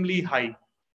extremely high.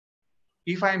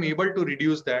 If I am able to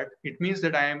reduce that, it means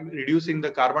that I am reducing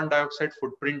the carbon dioxide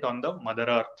footprint on the Mother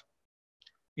Earth.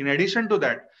 In addition to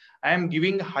that, I am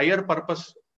giving higher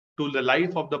purpose to the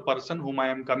life of the person whom I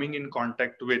am coming in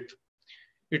contact with.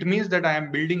 It means that I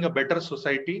am building a better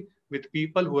society with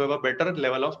people who have a better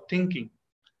level of thinking.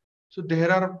 So there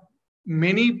are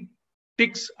many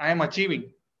ticks I am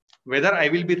achieving. Whether I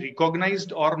will be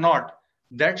recognized or not,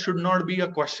 that should not be a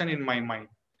question in my mind.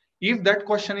 If that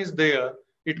question is there,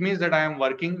 it means that I am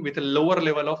working with a lower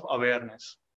level of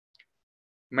awareness.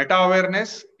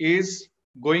 Meta-awareness is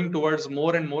going towards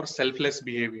more and more selfless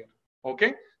behavior.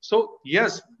 Okay. So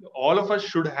yes, all of us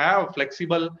should have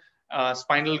flexible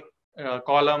spinal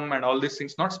column and all these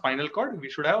things, not spinal cord. We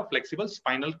should have a flexible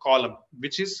spinal column,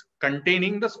 which is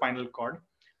containing the spinal cord.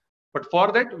 But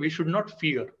for that, we should not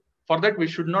fear. For that, we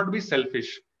should not be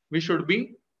selfish. We should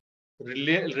be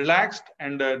relaxed,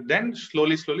 and then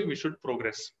slowly we should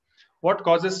progress. What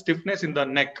causes stiffness in the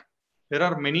neck? There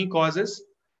are many causes,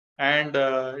 and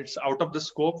it's out of the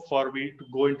scope for me to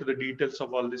go into the details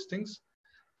of all these things.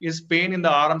 Is pain in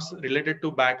the arms related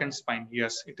to back and spine?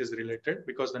 Yes, it is related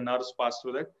because the nerves pass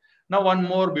through that. Now, one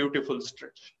more beautiful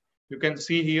stretch. You can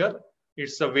see here,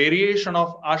 it's a variation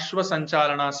of Ashwa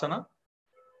Sanchalanasana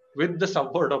with the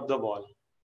support of the wall.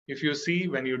 If you see,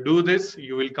 when you do this,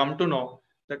 you will come to know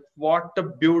that what a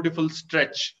beautiful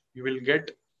stretch you will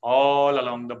get all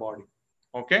along the body.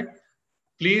 Okay.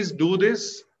 Please do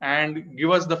this and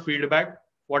give us the feedback,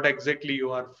 what exactly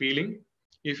you are feeling.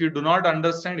 If you do not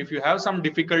understand, if you have some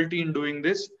difficulty in doing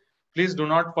this, please do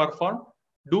not perform.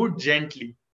 Do it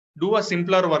gently. Do a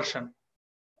simpler version.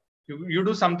 You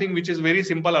do something which is very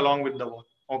simple along with the wall.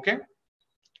 Okay.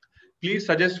 Please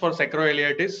suggest for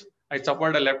sacroiliitis. I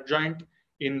suffered a left joint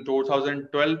in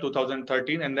 2012,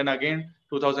 2013, and then again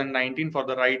 2019 for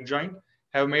the right joint.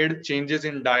 Have made changes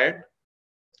in diet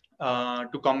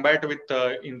to combat with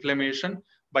inflammation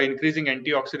by increasing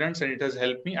antioxidants, and it has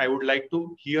helped me. I would like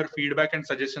to hear feedback and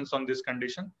suggestions on this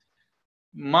condition.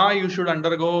 Ma, you should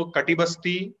undergo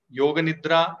Katibasti, Yoga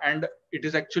Nidra, and it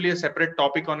is actually a separate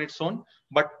topic on its own.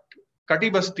 But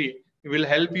Katibasti will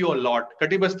help you a lot.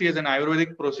 Katibasti is an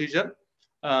Ayurvedic procedure.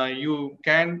 You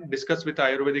can discuss with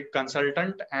Ayurvedic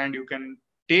consultant and you can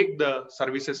take the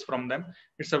services from them.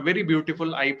 It's a very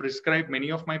beautiful. I prescribe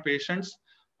many of my patients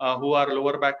who are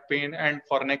lower back pain, and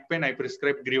for neck pain, I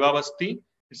prescribe Grivavasti.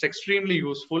 It's extremely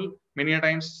useful. Many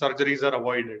times surgeries are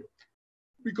avoided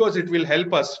because it will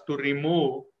help us to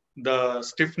remove the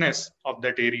stiffness of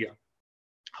that area.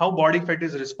 How body fat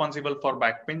is responsible for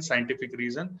back pain, scientific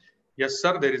reason. Yes,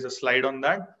 sir, there is a slide on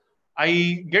that.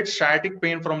 I get sciatic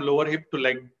pain from lower hip to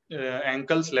leg,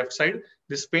 ankles left side.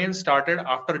 This pain started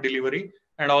after delivery.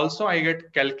 And also I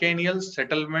get calcaneal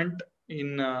settlement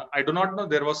in, I do not know,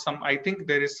 there was some, I think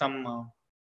there is some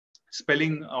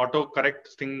spelling autocorrect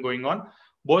thing going on.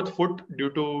 Both foot,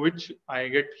 due to which I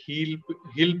get heel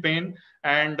pain,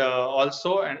 and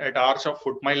also at arch of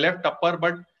foot. My left upper,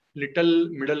 but little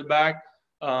middle back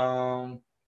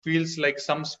feels like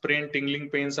some sprain, tingling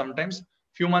pain sometimes.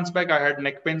 Few months back, I had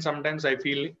neck pain. Sometimes I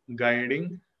feel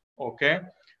guiding. Okay.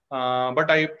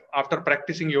 But after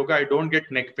practicing yoga, I don't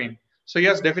get neck pain. So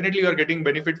yes, definitely you are getting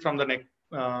benefit from the neck,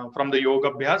 from the Yog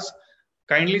Abhyaas.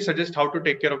 Kindly suggest how to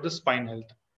take care of the spine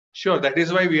health. Sure, that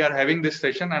is why we are having this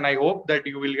session, and I hope that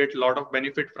you will get a lot of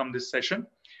benefit from this session.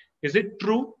 Is it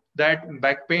true that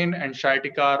back pain and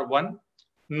sciatica are one?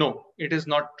 No, it is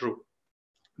not true.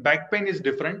 Back pain is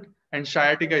different and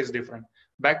sciatica is different.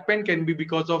 Back pain can be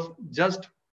because of just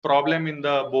problem in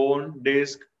the bone,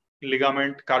 disc,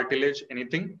 ligament, cartilage,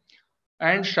 anything.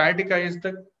 And sciatica is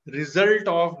the result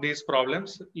of these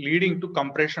problems leading to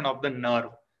compression of the nerve.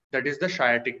 That is the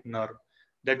sciatic nerve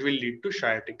that will lead to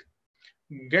sciatic.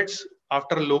 Gets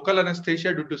after local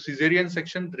anesthesia due to cesarean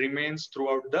section remains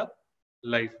throughout the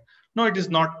life. No, it is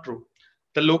not true.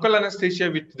 The local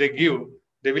anesthesia which they give,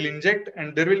 they will inject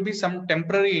and there will be some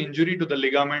temporary injury to the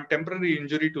ligament, temporary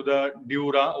injury to the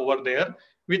dura over there,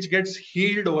 which gets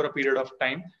healed over a period of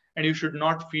time, and you should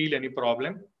not feel any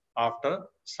problem after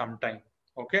some time.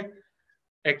 Okay.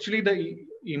 Actually, the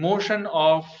emotion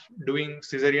of doing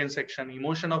cesarean section,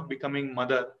 emotion of becoming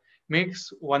mother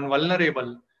makes one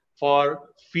vulnerable for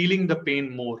feeling the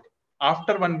pain more.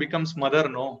 After one becomes mother,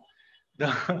 no,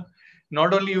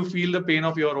 not only you feel the pain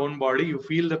of your own body, you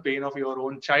feel the pain of your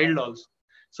own child also.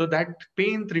 So that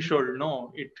pain threshold,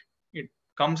 no, it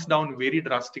comes down very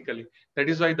drastically. That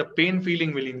is why the pain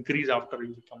feeling will increase after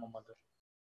you become a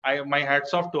mother. My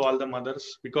hats off to all the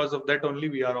mothers. Because of that only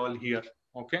we are all here.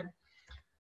 Okay.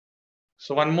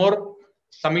 So one more,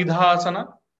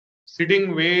 Samidhasana,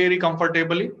 sitting very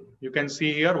comfortably. You can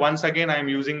see here, once again, I am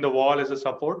using the wall as a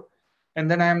support. And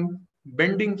then I am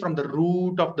bending from the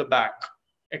root of the back,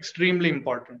 extremely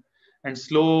important. And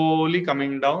slowly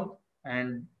coming down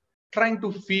and trying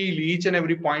to feel each and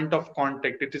every point of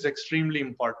contact. It is extremely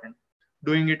important.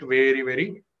 Doing it very,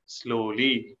 very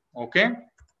slowly. Okay.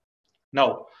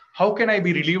 Now, how can I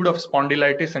be relieved of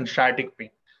spondylitis and sciatic pain?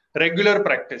 Regular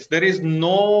practice. There is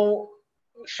no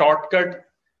shortcut.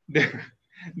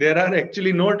 There are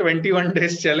actually no 21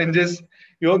 days challenges.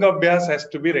 Yoga Abhyaas has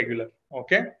to be regular.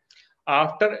 Okay.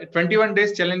 After 21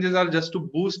 days challenges are just to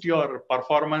boost your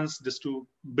performance, just to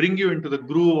bring you into the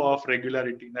groove of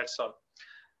regularity. That's all.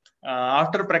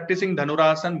 After practicing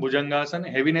Dhanurasana,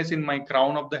 Bhujangasana, heaviness in my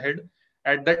crown of the head.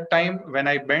 At that time, when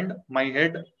I bend my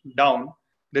head down,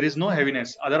 there is no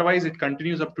heaviness. Otherwise, it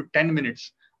continues up to 10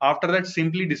 minutes. After that,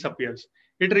 simply disappears.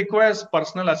 It requires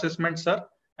personal assessment, sir.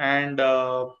 And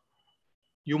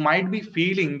you might be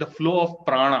feeling the flow of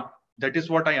prana. That is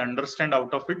what I understand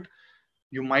out of it.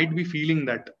 You might be feeling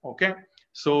that. Okay.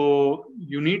 So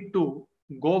you need to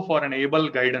go for an able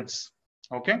guidance.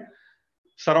 Okay.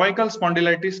 Cervical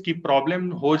spondylitis की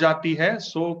problem हो जाती है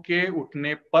सो के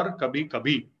उठने पर कभी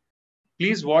कभी.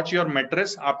 Please watch your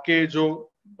mattress. आपके जो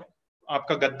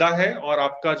आपका गद्दा है और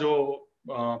आपका जो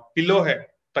पिलो है,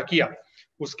 तकिया,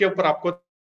 उसके ऊपर आपको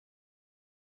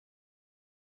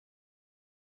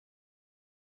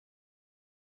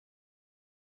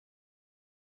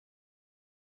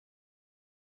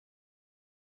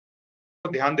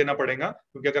ध्यान देना पड़ेगा,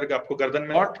 क्योंकि अगर आपको गर्दन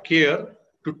में not care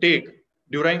to take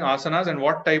during asanas and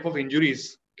what type of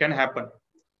injuries can happen.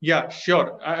 Yeah,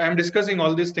 sure. I am discussing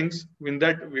all these things. In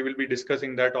that, we will be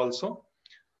discussing that also.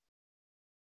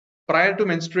 Prior to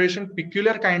menstruation,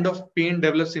 peculiar kind of pain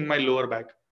develops in my lower back.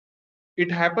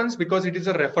 It happens because it is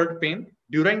a referred pain.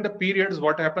 During the periods,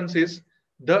 what happens is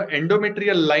the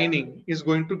endometrial lining is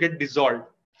going to get dissolved.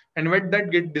 And when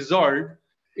that gets dissolved,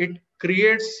 it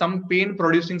creates some pain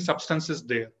producing substances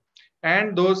there.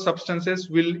 And those substances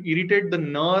will irritate the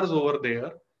nerves over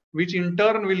there, which in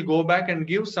turn will go back and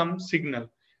give some signal.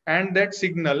 And that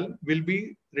signal will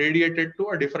be radiated to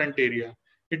a different area.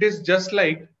 It is just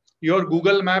like your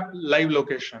Google Map live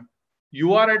location.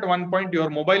 You are at one point, your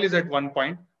mobile is at one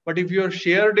point, but if you have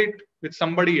shared it with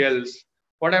somebody else,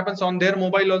 what happens on their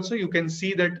mobile also, you can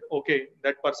see that, okay,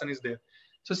 that person is there.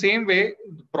 So same way,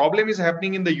 the problem is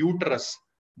happening in the uterus,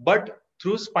 but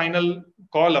through spinal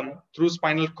column, through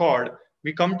spinal cord,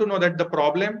 we come to know that the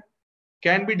problem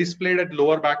can be displayed at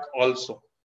lower back also.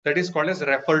 That is called as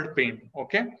referred pain.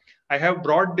 Okay. I have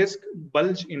broad disc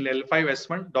bulge in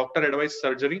L5S1, doctor advised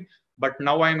surgery, but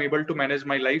now I am able to manage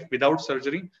my life without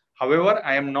surgery. However,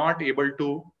 I am not able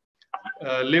to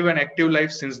live an active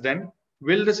life since then.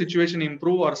 Will the situation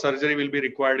improve or surgery will be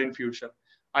required in future?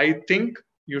 I think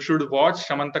you should watch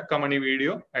Shamantakka Mani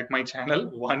video at my channel.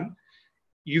 One,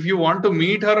 if you want to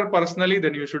meet her personally,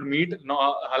 then you should meet.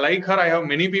 No, like her, I have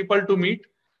many people to meet.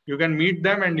 You can meet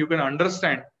them and you can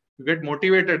understand. You get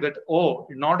motivated that, oh,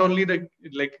 not only the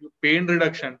like pain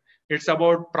reduction, it's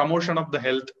about promotion of the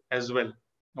health as well.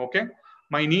 Okay.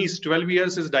 My niece, 12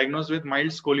 years, is diagnosed with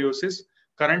mild scoliosis.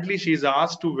 Currently, she is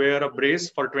asked to wear a brace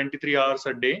for 23 hours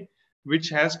a day, which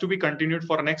has to be continued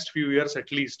for next few years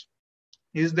at least.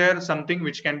 Is there something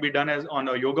which can be done as on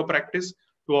a yoga practice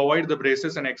to avoid the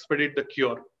braces and expedite the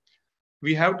cure?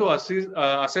 We have to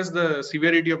assess the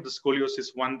severity of the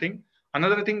scoliosis, one thing.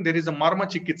 Another thing, there is a Marma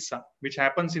Chikitsa, which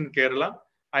happens in Kerala.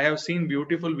 I have seen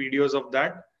beautiful videos of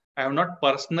that. I have not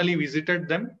personally visited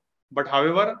them, but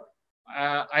however,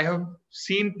 I have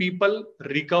seen people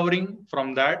recovering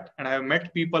from that, and I have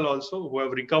met people also who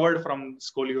have recovered from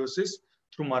scoliosis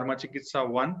through Marma Chikitsa,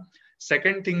 one.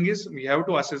 Second thing is we have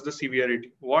to assess the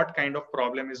severity, what kind of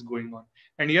problem is going on.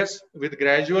 And yes, with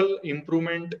gradual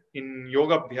improvement in Yog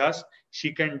Abhyaas,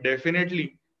 she can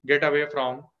definitely get away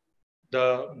from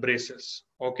the braces.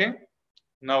 Okay.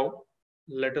 Now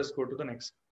let us go to the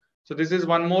next. So this is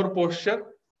one more posture.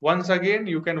 Once again,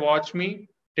 you can watch me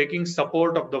taking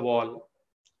support of the wall.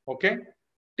 Okay.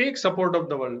 Take support of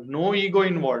the wall. No ego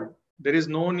involved. There is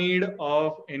no need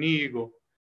of any ego.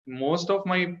 Most of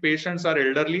my patients are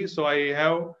elderly, so I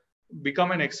have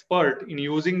become an expert in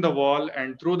using the wall,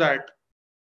 and through that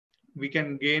we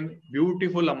can gain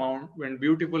beautiful amount and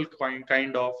beautiful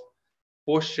kind of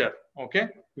posture. Okay,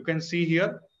 you can see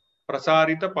here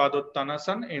Prasarita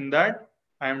Padottanasana. In that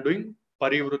I am doing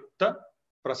Parivritta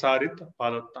Prasarita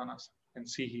Padottanasana. You can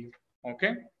see here.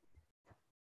 Okay.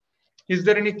 Is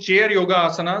there any chair yoga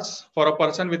asanas for a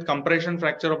person with compression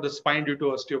fracture of the spine due to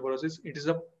osteoporosis? It is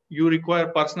you require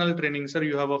personal training, sir.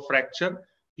 You have a fracture.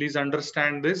 Please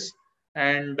understand this.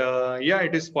 And yeah,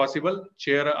 it is possible.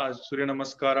 Chair Surya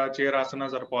Namaskara, chair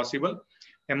asanas are possible.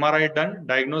 MRI done,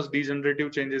 diagnosed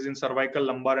degenerative changes in cervical,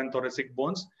 lumbar, and thoracic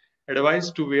bones.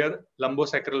 Advised to wear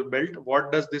lumbosacral belt.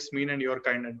 What does this mean? And your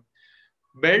kind of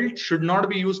belt should not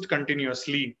be used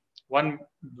continuously. One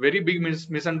very big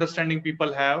misunderstanding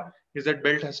people have is that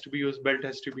belt has to be used, belt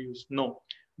has to be used. No,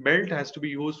 belt has to be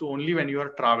used only when you are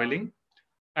traveling,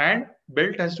 and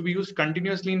belt has to be used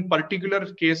continuously in particular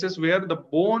cases where the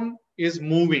bone is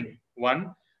moving.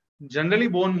 One, generally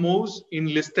bone moves in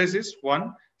listhesis.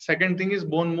 One, second thing is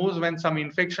bone moves when some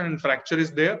infection and fracture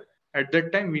is there. At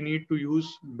that time, we need to use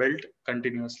belt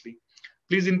continuously.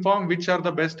 Please inform which are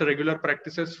the best regular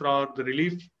practices for the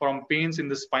relief from pains in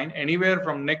the spine, anywhere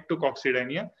from neck to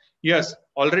coccydynia. Yes,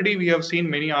 already we have seen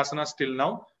many asanas till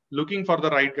now. Looking for the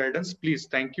right guidance, please.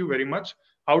 Thank you very much.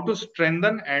 How to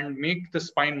strengthen and make the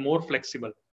spine more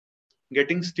flexible.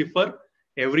 Getting stiffer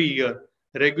every year.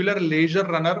 Regular leisure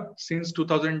runner since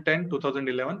 2010,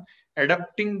 2011.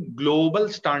 Adapting global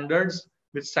standards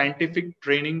with scientific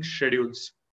training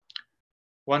schedules.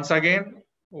 Once again,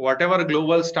 whatever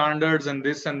global standards and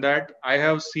this and that, I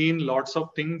have seen lots of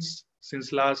things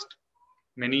since last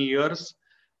many years,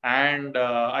 and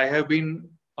I have been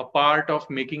a part of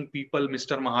making people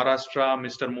Mr. Maharashtra,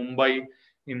 Mr. Mumbai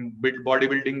in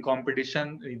bodybuilding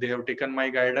competition. They have taken my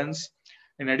guidance.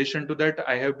 In addition to that,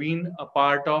 I have been a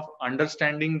part of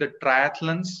understanding the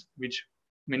triathlons, which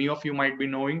many of you might be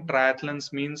knowing.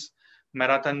 Triathlons means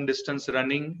marathon distance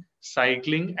running,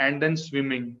 cycling, and then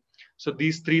swimming. So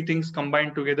these three things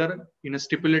combined together in a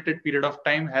stipulated period of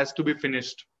time has to be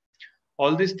finished.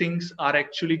 All these things are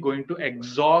actually going to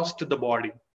exhaust the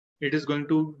body. It is going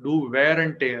to do wear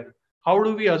and tear. How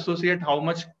do we associate how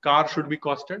much car should be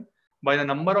costed? By the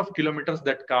number of kilometers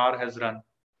that car has run.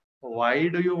 Why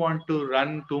do you want to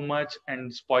run too much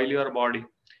and spoil your body?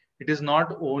 It is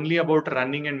not only about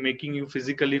running and making you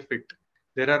physically fit.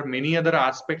 There are many other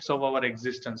aspects of our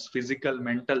existence: physical,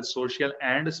 mental, social,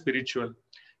 and spiritual.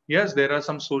 Yes, there are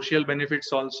some social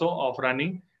benefits also of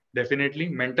running. Definitely.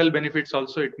 Mental benefits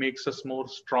also. It makes us more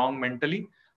strong mentally.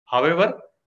 However,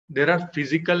 there are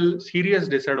physical serious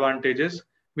disadvantages,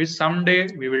 which someday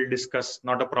we will discuss.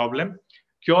 Not a problem.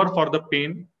 cure for the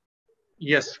pain.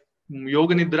 Yes,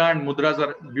 Yoga Nidra and Mudras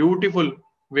are beautiful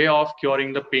way of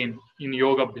curing the pain in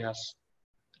Yoga Abhyaas.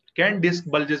 Can disc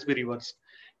bulges be reversed?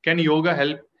 Can yoga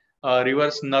help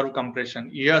reverse nerve compression?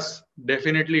 Yes,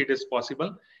 definitely it is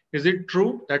possible. Is it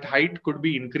true that height could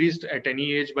be increased at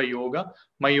any age by yoga?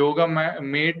 My yoga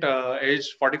mate,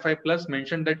 aged 45 plus,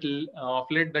 mentioned that of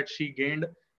late that she gained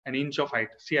an inch of height.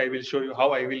 See, I will show you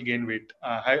how I will gain weight,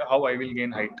 how I will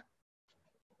gain height.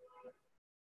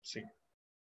 See,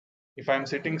 if I'm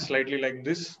sitting slightly like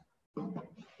this, you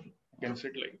can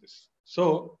sit like this.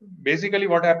 So basically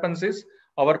what happens is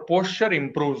our posture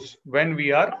improves when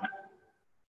we are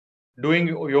doing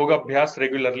yoga abhyas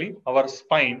regularly. Our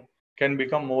spine can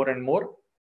become more and more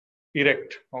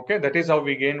erect. Okay, that is how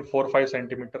we gain 4-5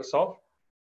 centimeters of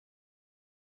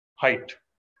height.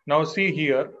 Now see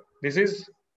here, this is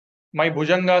my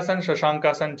Bhujangasana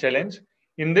Shashankasan challenge.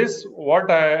 In this, what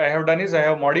I have done is I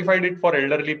have modified it for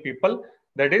elderly people.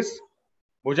 That is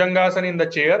Bhujangasana in the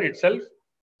chair itself.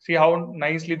 See how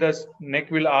nicely the neck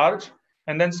will arch,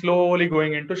 and then slowly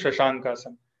going into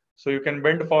Shashankasana. So you can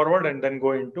bend forward and then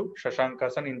go into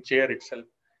Shashankasana in chair itself.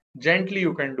 Gently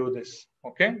you can do this.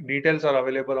 Okay, details are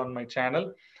available on my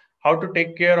channel. How to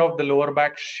take care of the lower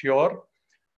back? Sure,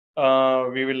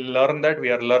 we will learn that. We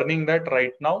are learning that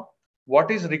right now. What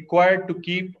is required to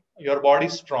keep your body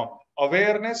strong?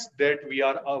 Awareness that we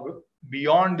are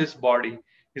beyond this body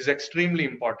is extremely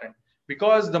important,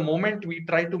 because the moment we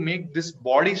try to make this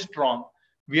body strong,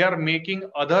 we are making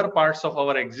other parts of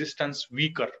our existence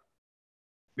weaker,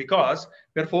 because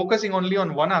we are focusing only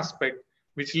on one aspect,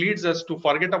 which leads us to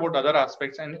forget about other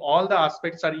aspects, and all the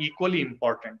aspects are equally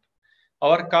important.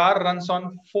 Our car runs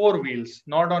on 4 wheels,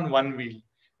 not on 1 wheel,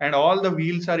 and all the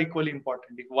wheels are equally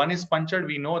important. If one is punctured,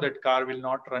 we know that car will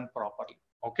not run properly.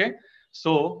 Okay,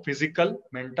 so physical,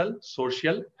 mental,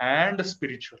 social, and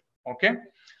spiritual. Okay,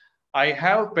 I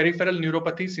have peripheral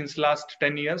neuropathy since last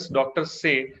 10 years. Doctors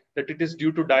say that it is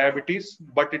due to diabetes,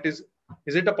 but is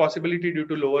it a possibility due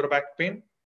to lower back pain?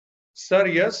 Sir,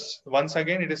 yes, once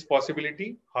again, it is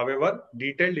possibility. However,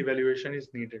 detailed evaluation is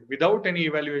needed. Without any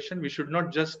evaluation, we should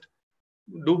not just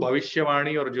do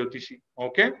Bhavishyavani or Jyotishi.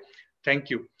 Okay, thank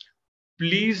you.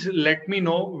 Please let me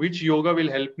know which yoga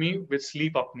will help me with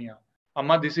sleep apnea.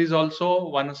 Amma, this is also,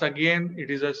 once again, it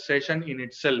is a session in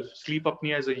itself. Sleep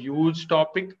apnea is a huge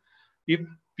topic. If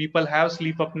people have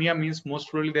sleep apnea, means most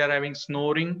probably they are having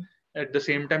snoring. At the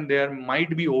same time, there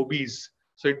might be obese.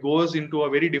 So it goes into a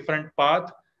very different path,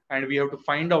 and we have to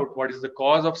find out what is the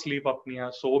cause of sleep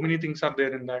apnea. So many things are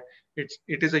there in that.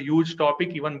 It is a huge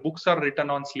topic. Even books are written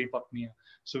on sleep apnea.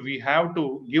 So we have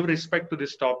to give respect to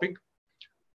this topic.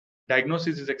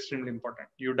 Diagnosis is extremely important.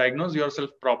 You diagnose yourself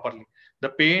properly. The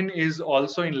pain is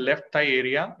also in left thigh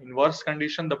area. In worst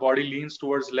condition, the body leans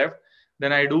towards left.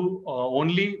 Then I do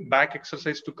only back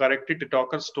exercise to correct it. It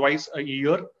occurs twice a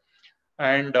year.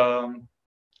 And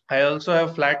I also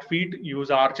have flat feet,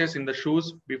 use arches in the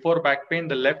shoes. Before back pain,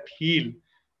 the left heel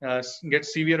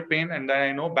gets severe pain, and then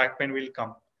I know back pain will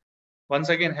come. Once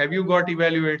again, have you got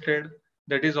evaluated?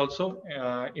 That is also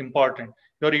important.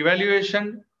 Your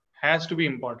evaluation has to be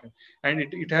important, and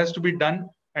it has to be done.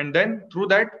 And then through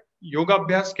that, yoga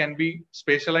abhyas can be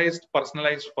specialized,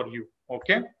 personalized for you.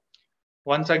 Okay.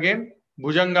 Once again,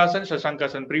 Bhujangasana,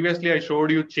 Shashankasan. Previously, I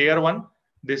showed you chair one.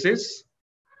 This is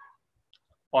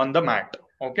on the mat.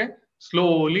 Okay.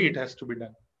 Slowly it has to be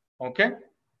done. Okay.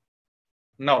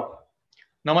 Now,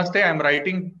 Namaste. I'm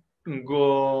writing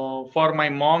for my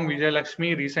mom, Vijay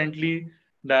Lakshmi. Recently,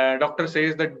 the doctor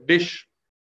says that dish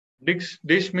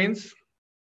means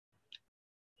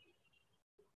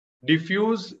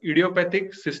diffuse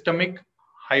idiopathic systemic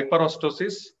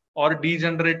hyperostosis or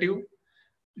degenerative.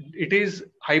 It is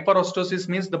hyperostosis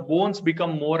means the bones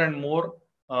become more and more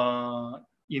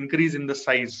increase in the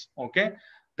size. Okay,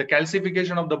 the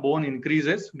calcification of the bone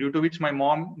increases, due to which my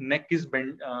mom neck is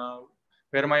bent.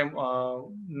 Where my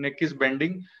neck is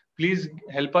bending, please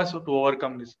help us to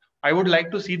overcome this. I would like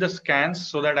to see the scans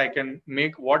so that I can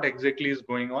make what exactly is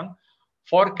going on.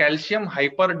 For calcium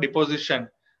hyperdeposition,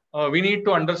 we need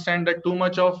to understand that too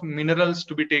much of minerals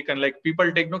to be taken, like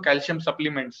people take no calcium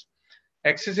supplements.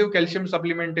 Excessive calcium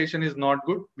supplementation is not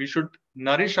good. We should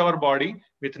nourish our body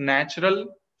with natural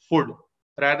food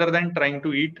rather than trying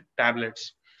to eat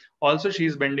tablets. Also, she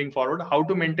is bending forward. How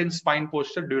to maintain spine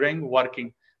posture during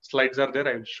working? Slides are there.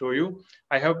 I will show you.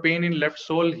 I have pain in left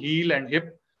sole, heel, and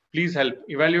hip. Please help.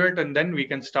 Evaluate, and then we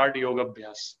can start yoga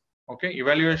abhyas. Okay,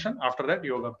 evaluation. After that,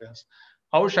 yoga abhyas.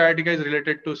 How sciatica is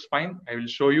related to spine? I will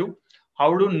show you.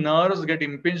 How do nerves get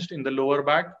impinged in the lower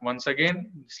back? Once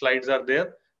again, slides are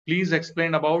there. Please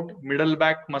explain about middle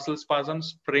back muscle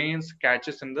spasms, sprains,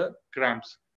 catches, and the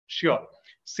cramps. Sure.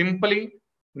 Simply,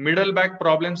 middle back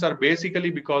problems are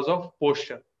basically because of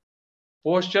posture.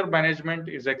 Posture management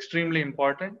is extremely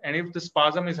important. And if the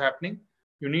spasm is happening,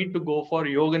 you need to go for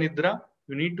yoga nidra.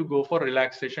 You need to go for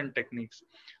relaxation techniques.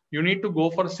 You need to go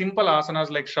for simple asanas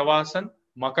like Shavasana,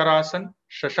 Makarasana,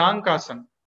 Shashankasana,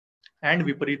 and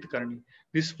Viparit Karni.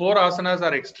 These 4 asanas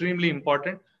are extremely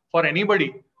important for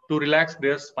anybody to relax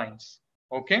their spines.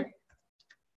 Okay.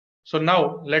 So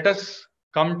now let us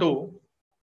come to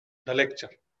the lecture.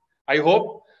 I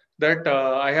hope that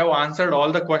I have answered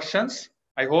all the questions.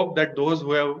 I hope that those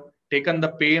who have taken the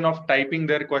pain of typing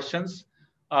their questions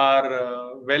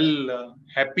are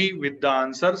happy with the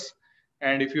answers.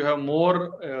 And if you have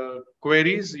more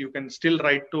queries, you can still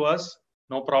write to us.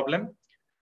 No problem.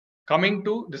 Coming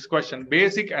to this question,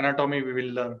 basic anatomy we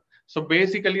will learn. So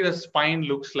basically the spine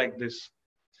looks like this.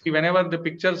 See, whenever the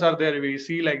pictures are there, we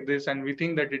see like this and we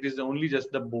think that it is only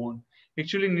just the bone.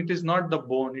 Actually, it is not the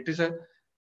bone. It is a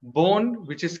bone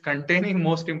which is containing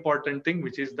most important thing,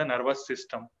 which is the nervous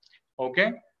system.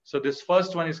 Okay. So this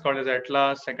first one is called as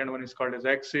atlas, second one is called as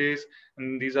axis,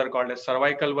 and these are called as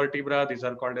cervical vertebra, these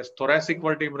are called as thoracic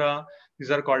vertebra, these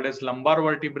are called as lumbar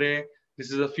vertebrae.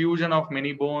 This is a fusion of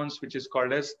many bones, which is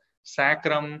called as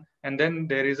sacrum, and then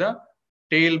there is a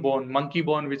tailbone, monkey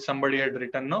bone, which somebody had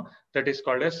written, no, that is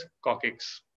called as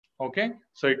coccyx. Okay,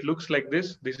 so it looks like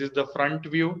this. This is the front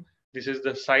view, this is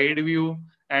the side view,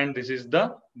 and this is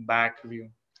the back view.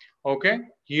 Okay,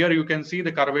 here you can see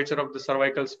the curvature of the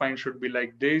cervical spine should be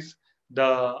like this. The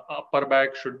upper back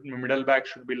middle back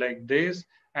should be like this,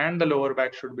 and the lower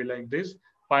back should be like this.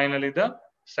 Finally, the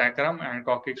sacrum and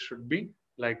coccyx should be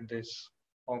like this.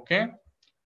 Okay.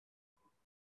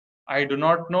 I do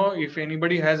not know if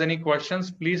anybody has any questions.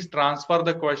 Please transfer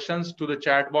the questions to the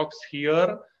chat box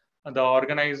here. The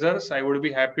organizers, I would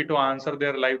be happy to answer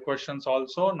their live questions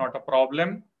also, not a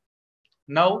problem.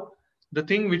 Now, the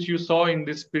thing which you saw in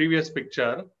this previous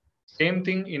picture, same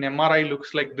thing in MRI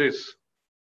looks like this.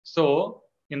 So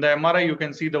in the MRI, you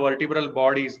can see the vertebral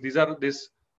bodies. These are these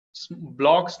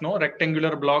blocks, no,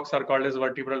 rectangular blocks are called as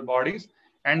vertebral bodies.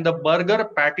 And the burger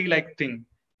patty-like thing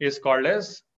is called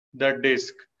as the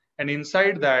disc. And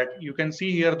inside that, you can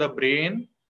see here the brain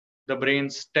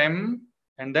stem,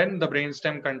 and then the brain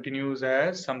stem continues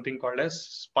as something called as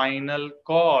spinal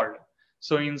cord.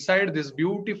 So inside this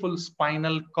beautiful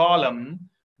spinal column,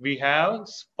 we have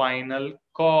spinal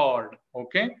cord.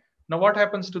 Okay. Now what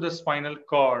happens to the spinal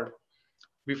cord?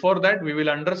 Before that, we will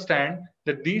understand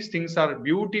that these things are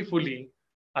beautifully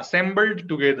assembled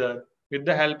together with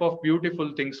the help of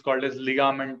beautiful things called as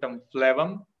ligamentum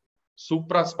flavum,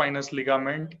 supraspinous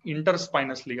ligament,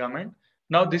 interspinous ligament.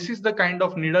 Now, this is the kind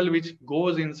of needle which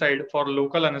goes inside for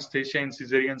local anesthesia in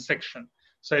cesarean section.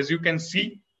 So as you can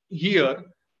see here,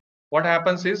 what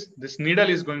happens is this needle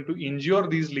is going to injure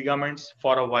these ligaments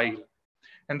for a while.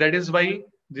 And that is why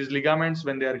these ligaments,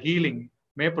 when they are healing,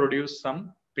 may produce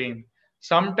some pain.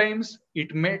 Sometimes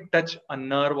it may touch a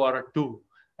nerve or a tooth,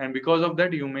 and because of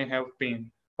that, you may have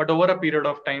pain. But over a period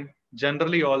of time,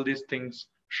 generally all these things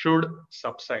should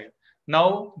subside.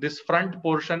 Now, this front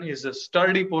portion is a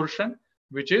sturdy portion,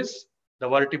 which is the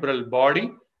vertebral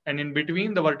body. And in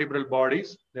between the vertebral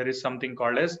bodies, there is something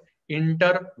called as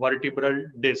intervertebral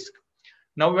disc.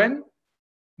 Now, when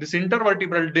this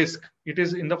intervertebral disc, it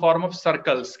is in the form of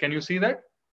circles. Can you see that?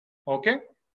 Okay.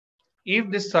 If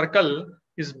this circle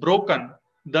is broken,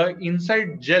 the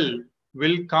inside gel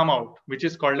will come out, which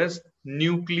is called as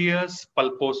nucleus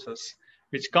pulposus,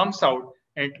 which comes out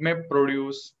and it may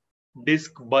produce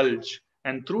disc bulge.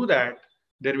 And through that,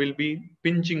 there will be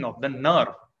pinching of the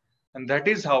nerve. And that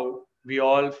is how we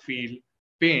all feel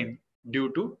pain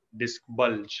due to disc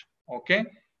bulge. Okay.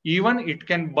 Even it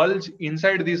can bulge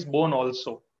inside this bone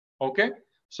also. Okay.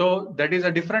 So that is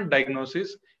a different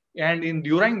diagnosis. And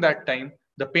during that time,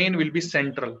 the pain will be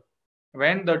central.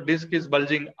 When the disc is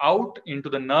bulging out into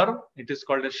the nerve, it is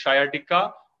called as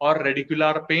sciatica or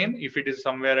radicular pain. If it is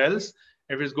somewhere else,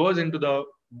 if it goes into the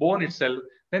bone itself,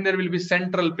 then there will be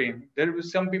central pain. There will be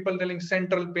some people telling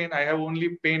central pain. I have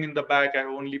only pain in the back. I have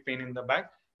only pain in the back.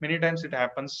 Many times it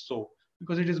happens so,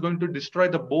 because it is going to destroy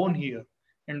the bone here,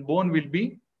 and bone will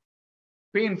be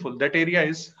painful. That area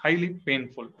is highly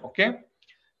painful. Okay.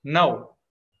 Now,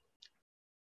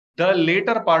 the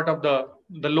later part of the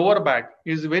lower back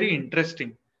is very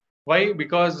interesting. Why?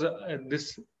 Because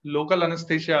this local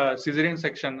anesthesia cesarean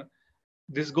section,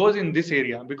 this goes in this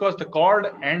area because the cord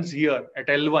ends here at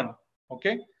L1.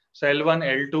 Okay. So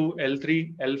L1, L2,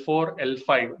 L3, L4,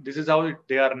 L5. This is how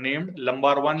they are named.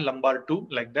 Lumbar 1, lumbar 2,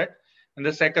 like that. and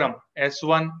the sacrum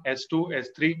S1, S2,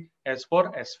 S3,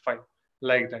 S4, S5,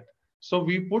 like that. So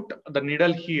we put the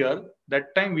needle here.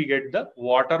 That time we get the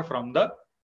water from the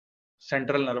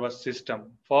central nervous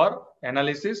system for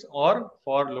analysis, or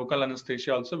for local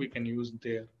anesthesia also we can use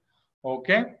there.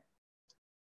 Okay.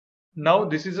 Now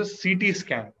this is a CT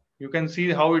scan. You can see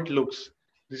how it looks.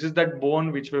 This is that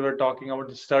bone which we were talking about,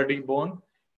 the sturdy bone.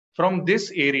 From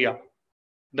this area,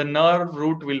 the nerve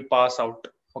root will pass out.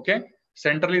 Okay.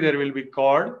 Centrally there will be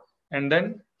cord, and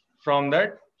then from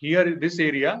that here, this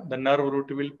area, the nerve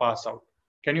root will pass out.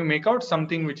 Can you make out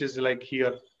something which is like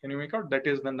here? Can you make out? That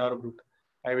is the nerve root.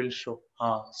 I will show.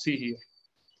 See here.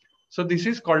 So this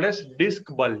is called as disc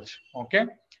bulge. Okay.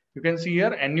 You can see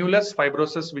here annulus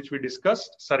fibrosus, which we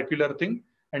discussed, circular thing,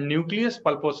 and nucleus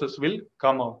pulposus will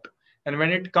come out. And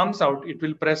when it comes out, it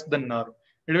will press the nerve.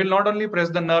 It will not only press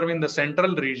the nerve in the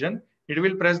central region, it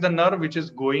will press the nerve which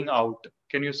is going out.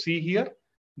 Can you see here?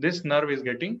 This nerve is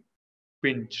getting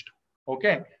pinched.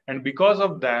 Okay. And because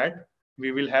of that,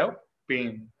 we will have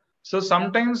pain. So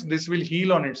sometimes this will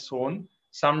heal on its own.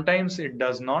 Sometimes it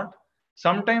does not.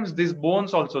 Sometimes these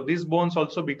bones also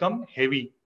become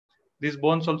heavy. These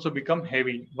bones also become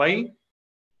heavy. Why?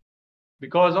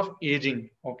 Because of aging.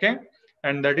 Okay.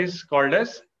 And that is called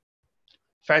as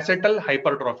facetal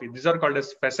hypertrophy. These are called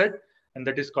as facet, and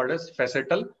that is called as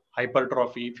facetal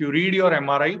hypertrophy. If you read your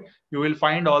MRI, you will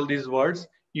find all these words.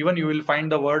 Even you will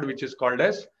find the word which is called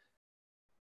as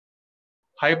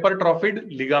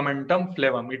hypertrophied ligamentum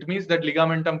flavum. It means that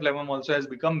ligamentum flavum also has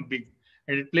become big,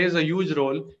 and it plays a huge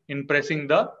role in pressing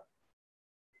the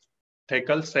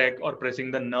thecal sac or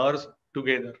pressing the nerves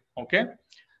together. Okay.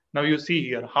 Now you see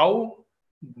here how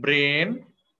brain,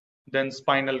 then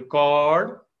spinal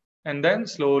cord, and then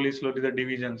slowly the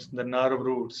divisions, the nerve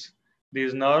roots.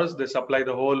 These nerves, they supply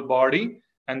the whole body,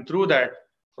 and through that,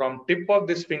 from tip of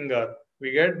this finger,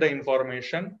 we get the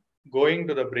information going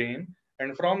to the brain,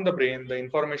 and from the brain, the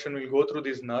information will go through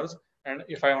these nerves. And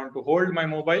if I want to hold my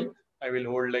mobile, I will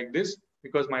hold like this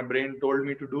because my brain told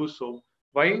me to do so.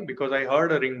 Why? Because I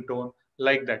heard a ringtone,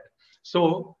 like that.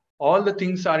 So all the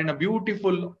things are in a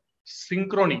beautiful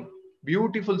synchrony,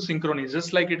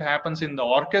 just like it happens in the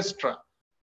orchestra.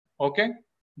 Okay.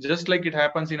 Just like it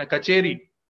happens in a kacheri.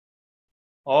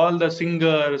 All the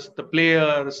singers, the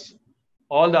players,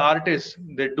 all the artists,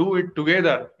 they do it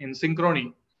together in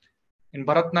synchrony. In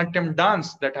Bharatanatyam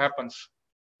dance, that happens.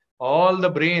 All the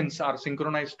brains are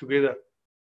synchronized together.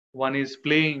 One is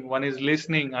playing, one is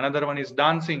listening, another one is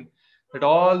dancing. That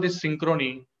all this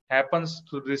synchrony happens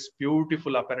through this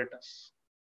beautiful apparatus.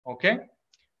 Okay.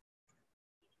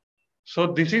 So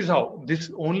this is how,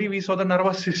 this only we saw the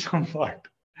nervous system part.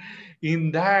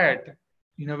 In that,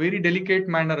 in a very delicate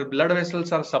manner, blood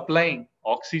vessels are supplying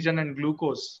oxygen and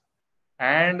glucose,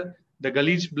 and the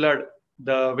Gallic blood,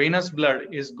 the venous blood,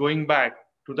 is going back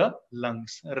to the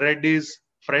lungs. Red is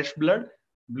fresh blood,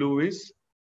 blue is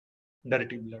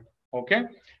dirty blood. Okay.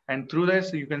 And through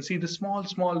this, you can see the small,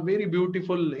 very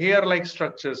beautiful hair-like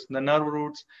structures, the nerve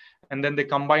roots, and then they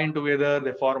combine together,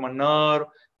 they form a nerve,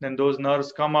 then those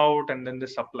nerves come out, and then they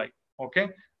supply. Okay.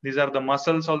 These are the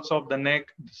muscles also of the neck.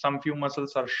 Some few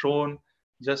muscles are shown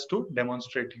just to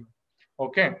demonstrate you.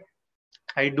 Okay.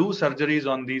 I do surgeries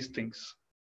on these things.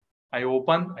 I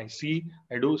open, I see,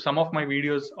 I do. Some of my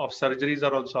videos of surgeries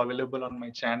are also available on my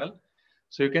channel.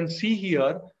 So you can see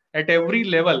here at every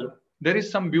level, there is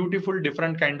some beautiful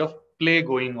different kind of play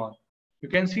going on. You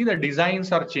can see the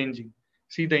designs are changing.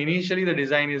 See, initially the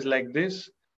design is like this,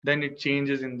 then it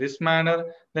changes in this manner,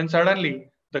 then suddenly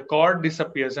the cord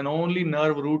disappears and only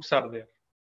nerve roots are there.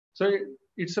 So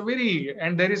it's a very,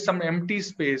 and there is some empty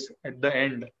space at the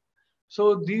end.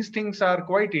 So these things are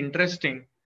quite interesting,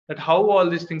 that how all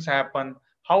these things happen,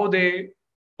 how they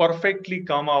perfectly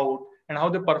come out, and how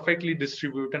they perfectly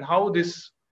distribute, and how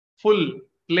this full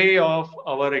play of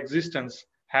our existence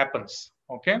happens.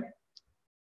 Okay.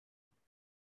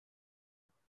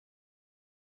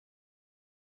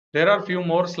 There are a few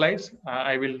more slides.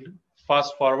 I will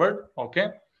fast forward. Okay.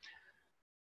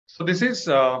 So this is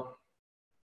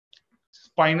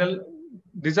spinal.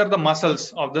 These are the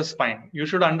muscles of the spine. You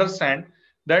should understand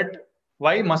that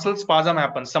why muscle spasm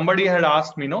happens. Somebody had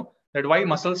asked me, that why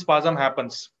muscle spasm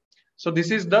happens. So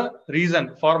this is the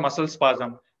reason for muscle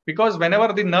spasm, because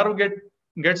whenever the nerve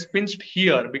gets pinched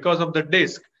here because of the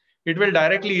disc, it will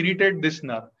directly irritate this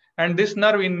nerve. And this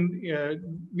nerve,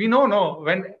 we know,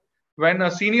 when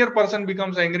a senior person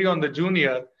becomes angry on the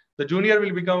junior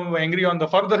will become angry on the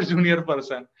further junior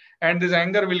person, and this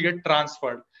anger will get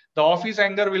transferred. The office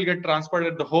anger will get transferred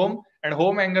at the home, and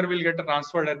home anger will get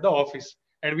transferred at the office.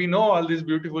 And we know all these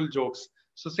beautiful jokes.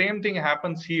 So same thing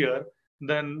happens here.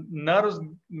 the nerves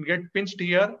get pinched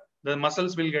here, the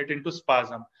muscles will get into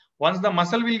spasm. Once the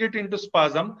muscle will get into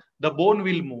spasm, the bone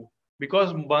will move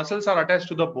because muscles are attached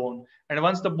to the bone. And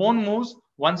once the bone moves,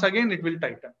 once again it will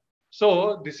tighten.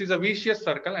 So this is a vicious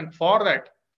circle. And for that,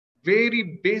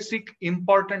 very basic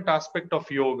important aspect of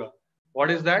yoga. What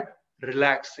is that?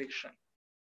 Relaxation.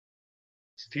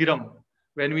 Sthiram.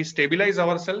 When we stabilize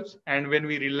ourselves and when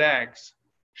we relax,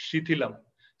 Shithilam.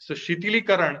 So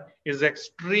Shithilikaran is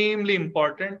extremely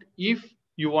important if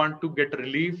you want to get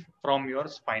relief from your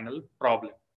spinal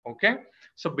problem. Okay.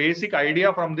 So basic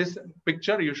idea from this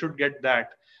picture, you should get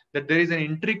that there is an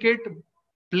intricate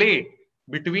play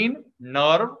between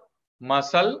nerve,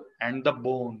 muscle, and the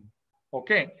bone.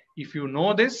 Okay. If you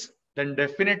know this, then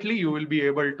definitely you will be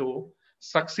able to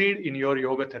succeed in your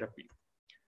yoga therapy.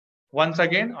 Once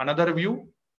again, another view.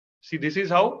 See, this is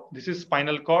how, this is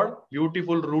spinal cord,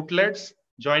 beautiful rootlets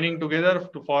joining together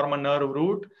to form a nerve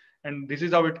root. And this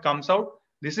is how it comes out.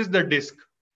 This is the disc.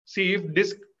 See, if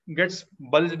disc gets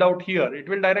bulged out here, it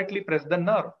will directly press the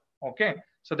nerve. Okay.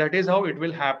 So that is how it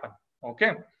will happen.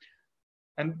 Okay.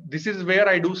 And this is where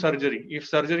I do surgery. If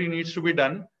surgery needs to be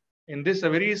done in this a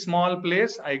very small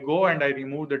place, I go and I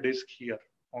remove the disc here.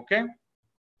 Okay.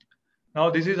 Now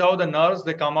this is how the nerves,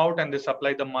 they come out and they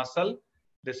supply the muscle,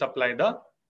 they supply the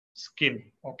skin.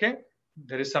 Okay.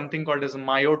 There is something called as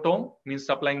myotome, means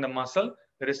supplying the muscle.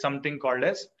 There is something called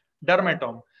as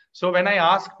dermatome. So when I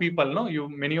ask people, no,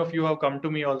 many of you have come to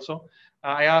me also.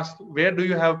 I ask, where do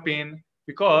you have pain?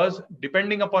 Because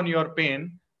depending upon your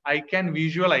pain, I can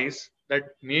visualize that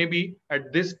maybe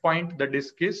at this point the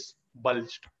disc is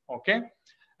bulged. Okay.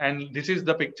 And this is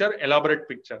the picture, elaborate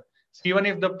picture. So even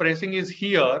if the pressing is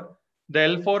here, the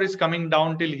L4 is coming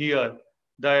down till here.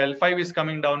 The L5 is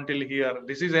coming down till here.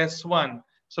 This is S1.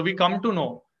 So we come to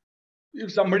know,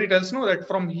 if somebody tells no that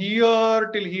from here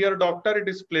till here, doctor, it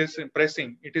is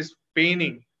pressing, it is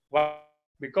paining. Why?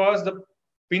 Because the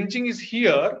pinching is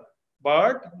here,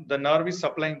 but the nerve is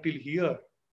supplying till here.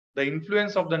 The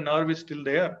influence of the nerve is still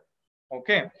there.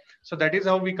 Okay. So that is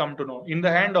how we come to know. In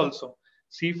the hand also,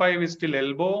 C5 is still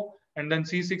elbow, and then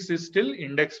C6 is still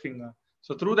index finger.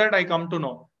 So through that, I come to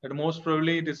know that most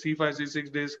probably it is C5,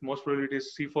 C6 disc, most probably it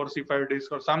is C4, C5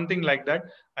 disc, or something like that.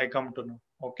 I come to know.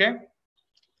 Okay.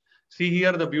 See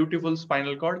here the beautiful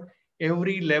spinal cord.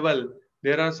 Every level,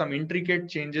 there are some intricate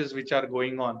changes which are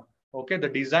going on. Okay. The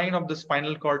design of the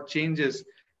spinal cord changes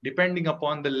depending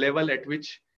upon the level at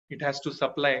which it has to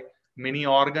supply many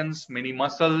organs, many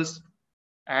muscles,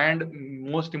 and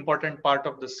most important part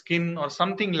of the skin or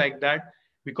something like that.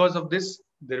 Because of this,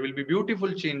 there will be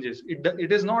beautiful changes.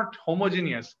 It is not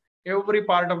homogeneous. Every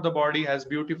part of the body has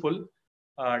beautiful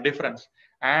difference.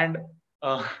 And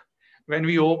when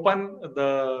we open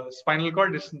the spinal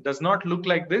cord, it does not look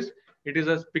like this. It is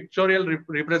a pictorial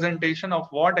representation of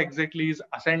what exactly is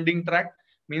ascending tract,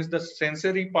 means the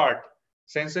sensory part.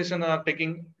 Sensations are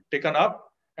taken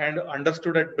up and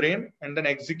understood at brain, and then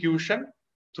execution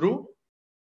through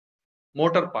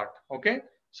motor part. Okay.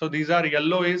 So these are,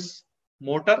 yellow is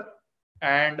motor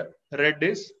and red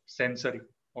is sensory.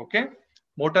 Okay.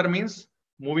 Motor means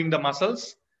moving the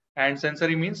muscles and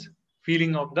sensory means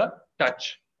feeling of the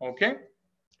touch. Okay.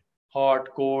 Hot,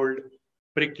 cold,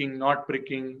 pricking, not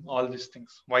pricking, all these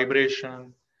things,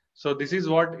 vibration. So this is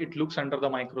what it looks under the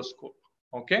microscope.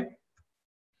 Okay.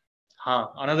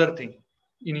 Another thing,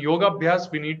 in Yoga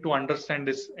Abhyaas, we need to understand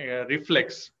this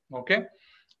reflex. Okay.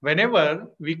 Whenever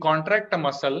we contract a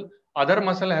muscle, other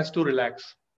muscle has to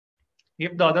relax.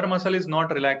 If the other muscle is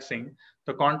not relaxing,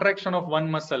 the contraction of one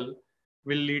muscle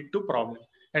will lead to problem.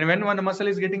 And when one muscle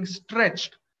is getting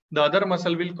stretched, the other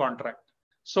muscle will contract.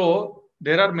 So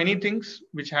there are many things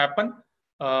which happen.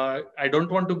 I don't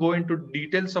want to go into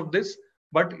details of this,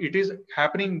 but it is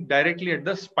happening directly at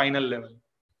the spinal level.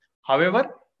 However,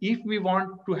 if we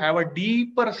want to have a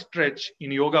deeper stretch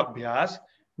in Yoga Abhyaas,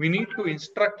 we need to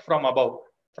instruct from above,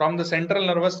 from the central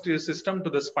nervous system to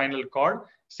the spinal cord,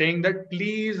 saying that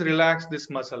please relax this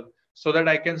muscle so that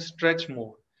I can stretch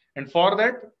more. And for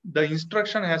that, the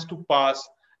instruction has to pass.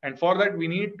 And for that, we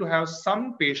need to have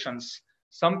some patience.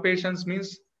 Some patience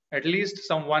means at least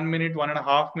some 1 minute,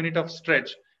 1.5 minutes of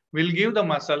stretch will give the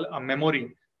muscle a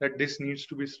memory that this needs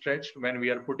to be stretched when we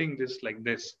are putting this like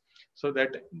this. So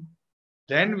that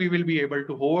then we will be able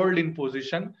to hold in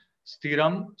position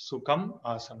Sthiram Sukham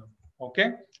Asanam.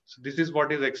 Okay. So this is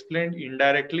what is explained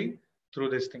indirectly through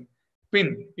this thing.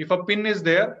 Pin. If a pin is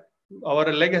there,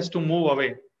 our leg has to move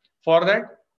away. For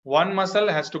that, one muscle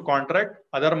has to contract,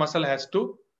 other muscle has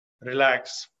to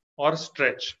relax or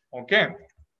stretch. Okay.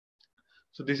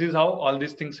 So this is how all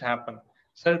these things happen.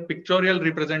 So pictorial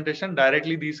representation,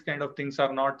 directly these kind of things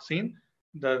are not seen.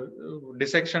 the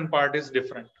dissection part is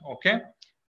different. Okay.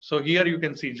 So here you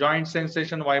can see joint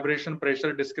sensation, vibration,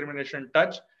 pressure, discrimination,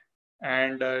 touch.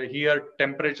 And here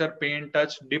temperature, pain,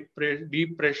 touch,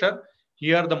 deep pressure.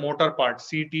 Here the motor part,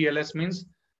 CTLS means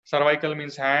cervical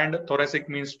means hand, thoracic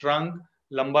means trunk,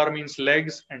 lumbar means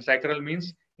legs, and sacral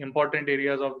means important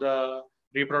areas of the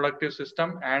reproductive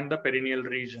system and the perineal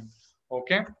region.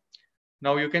 Okay.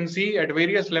 Now you can see at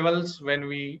various levels when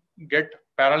we get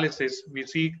paralysis, we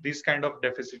see these kind of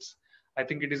deficits. I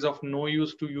think it is of no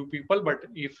use to you people, but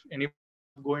if anyone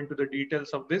go into the details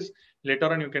of this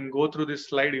later on, you can go through this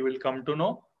slide, you will come to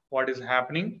know what is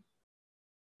happening.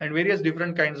 And various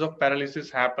different kinds of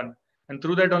paralysis happen. And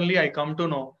through that only I come to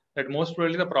know that most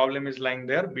probably the problem is lying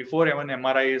there before even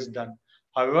MRI is done.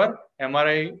 However,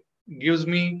 MRI gives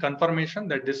me confirmation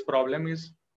that this problem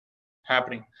is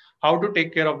happening. How to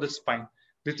take care of the spine?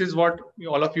 This is what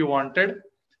all of you wanted.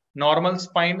 Normal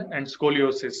spine and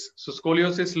scoliosis. So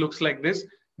scoliosis looks like this.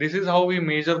 This is how we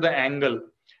measure the angle.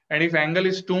 And if angle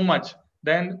is too much,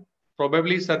 then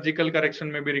probably surgical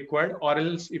correction may be required, or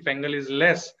else if angle is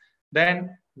less,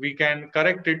 then we can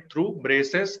correct it through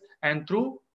braces and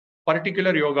through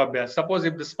particular yoga abhyas. Suppose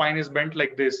if the spine is bent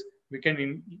like this, we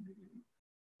can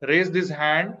raise this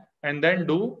hand and then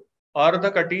do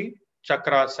Ardha Kati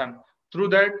Chakrasan. Through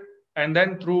that, and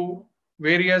then through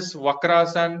various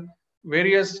Vakrasan,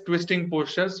 various twisting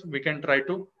postures, we can try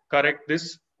to correct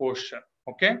this posture.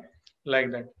 Okay,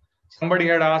 like that. Somebody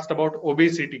had asked about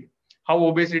obesity, how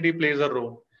obesity plays a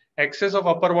role. Excess of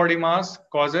upper body mass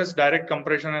causes direct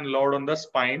compression and load on the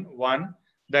spine. One,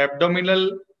 the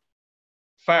abdominal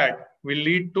fat will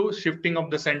lead to shifting of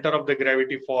the center of the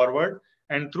gravity forward,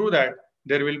 and through that,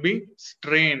 there will be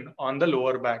strain on the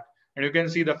lower back. And you can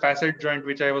see the facet joint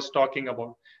which I was talking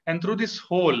about. And through this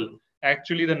hole,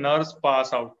 actually the nerves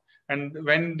pass out. And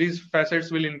when these facets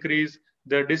will increase,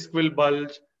 the disc will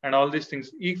bulge and all these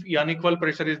things. If unequal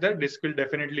pressure is there, disc will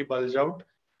definitely bulge out.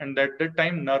 And at that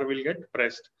time, nerve will get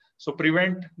pressed. So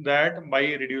prevent that by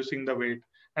reducing the weight.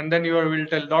 And then you will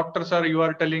tell, doctor, sir, you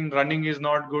are telling running is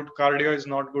not good, cardio is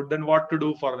not good. Then what to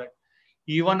do for that?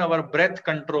 Even our breath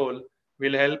control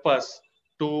will help us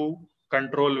to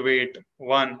control weight.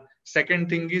 One. Second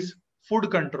thing is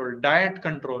food control, diet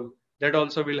control. That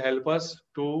also will help us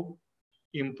to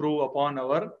improve upon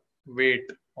our weight.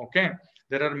 Okay.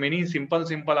 There are many simple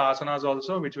asanas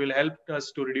also which will help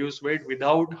us to reduce weight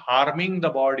without harming the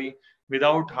body,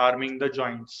 without harming the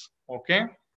joints. Okay.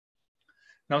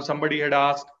 Now somebody had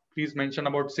asked, please mention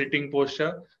about sitting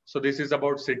posture. So this is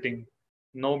about sitting.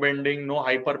 No bending, no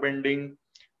hyper bending.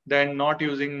 Then not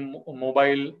using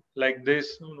mobile like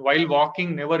this. While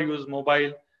walking, never use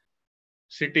mobile.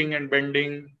 Sitting and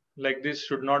bending like this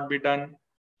should not be done.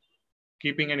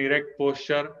 Keeping an erect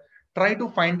posture. Try to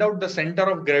find out the center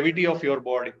of gravity of your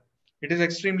body. It is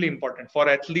extremely important for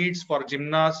athletes, for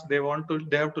gymnasts. They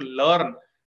have to learn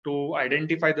to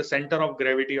identify the center of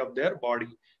gravity of their body,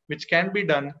 which can be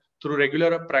done through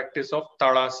regular practice of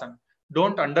Tadasana.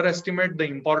 Don't underestimate the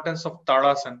importance of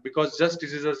Tadasana because this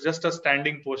is just a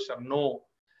standing posture. No,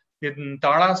 in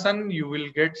Tadasana you will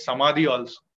get Samadhi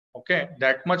also. Okay,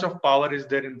 that much of power is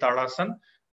there in Tadasana.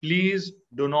 Please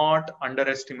do not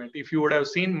underestimate. If you would have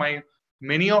seen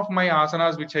many of my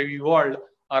asanas which have evolved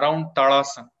around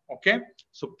Tadasana. Okay,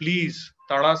 so please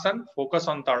Tadasana, focus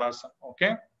on Tadasana.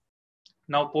 Okay.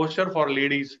 Now posture for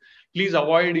ladies. Please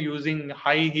avoid using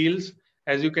high heels.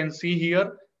 As you can see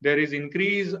here, there is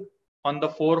increase on the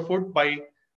forefoot by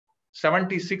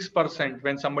 76%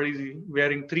 when somebody is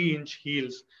wearing 3-inch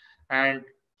heels, and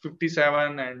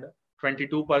 57 and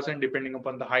 22% depending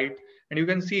upon the height. And you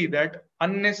can see that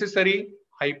unnecessary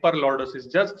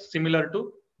hyperlordosis, just similar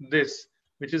to this,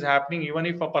 which is happening even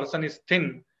if a person is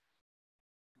thin,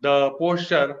 the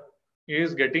posture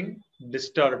is getting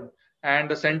disturbed and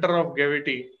the center of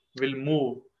gravity will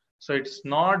move. So it's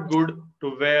not good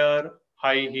to wear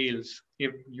high heels.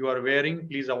 If you are wearing,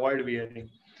 please avoid wearing.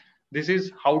 This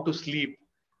is how to sleep.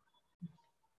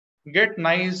 Get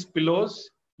nice pillows.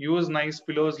 Use nice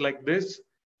pillows like this.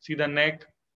 See the neck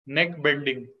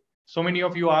bending. So many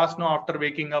of you ask now after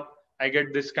waking up, I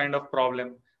get this kind of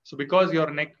problem. So because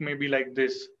your neck may be like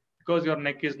this, because your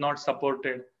neck is not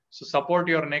supported. So support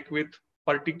your neck with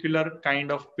particular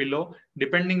kind of pillow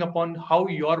depending upon how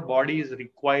your body is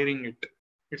requiring it.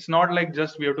 It's not like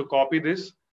just we have to copy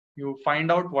this. You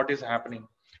find out what is happening.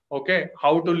 Okay,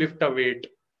 how to lift a weight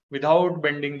without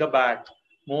bending the back.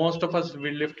 Most of us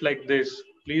will lift like this.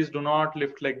 Please do not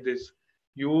lift like this.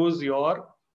 Use your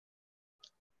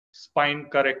spine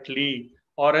correctly,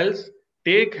 or else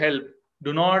take help.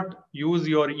 Do not use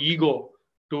your ego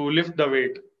to lift the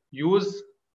weight. Use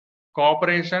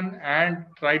cooperation and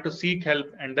try to seek help,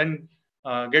 and then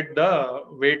get the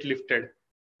weight lifted.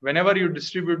 Whenever you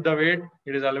distribute the weight,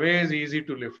 it is always easy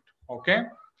to lift. Okay.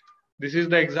 This is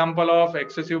the example of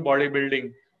excessive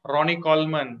bodybuilding. Ronnie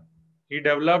Coleman, he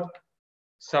developed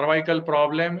cervical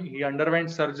problem. He underwent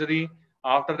surgery.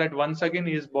 After that, once again,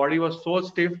 his body was so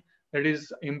stiff that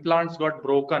his implants got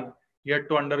broken. He had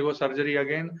to undergo surgery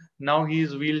again. Now he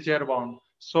is wheelchair bound.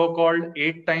 So-called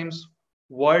 8 times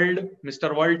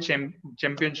Mr. World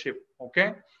Championship.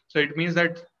 Okay. So it means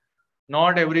that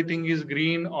not everything is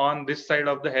green on this side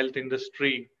of the health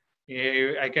industry.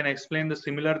 I can explain the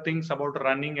similar things about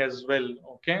running as well.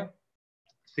 Okay.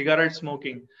 Cigarette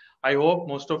smoking. I hope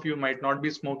most of you might not be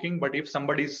smoking, but if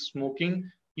somebody is smoking,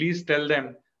 please tell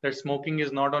them that smoking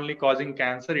is not only causing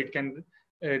cancer, it can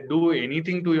do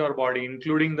anything to your body,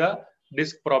 including the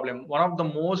disc problem. One of the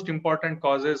most important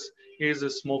causes is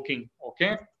smoking.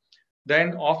 Okay.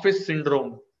 Then office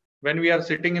syndrome. When we are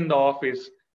sitting in the office,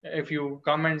 if you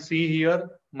come and see here,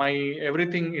 my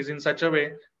everything is in such a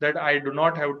way that I do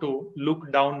not have to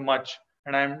look down much,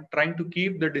 and I'm trying to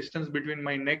keep the distance between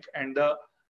my neck and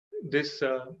this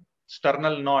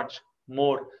sternal notch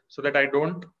more, so that I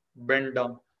don't bend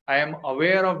down. I am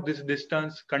aware of this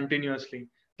distance continuously.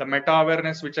 The meta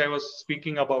awareness which I was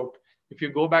speaking about, if you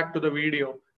go back to the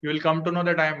video, you will come to know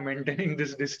that I am maintaining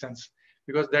this distance,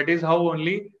 because that is how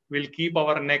only we'll keep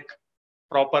our neck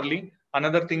properly.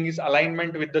 Another thing is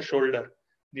alignment with the shoulder.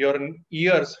 Your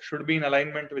ears should be in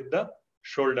alignment with the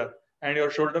shoulder, and your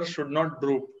shoulders should not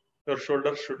droop. Your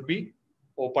shoulders should be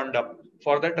opened up.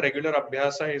 For that, regular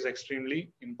abhyasa is extremely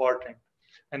important.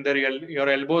 And your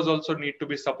elbows also need to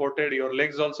be supported. Your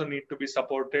legs also need to be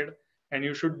supported. And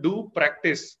you should do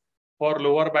practice for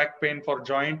lower back pain, for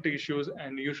joint issues,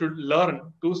 and you should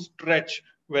learn to stretch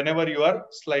whenever you are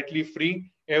slightly free.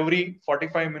 Every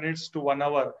 45 minutes to 1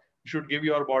 hour, you should give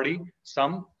your body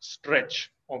some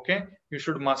stretch. Okay. You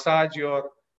should massage your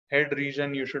head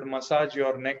region. You should massage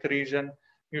your neck region.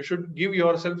 You should give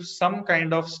yourself some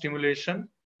kind of stimulation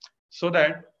so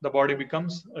that the body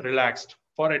becomes relaxed.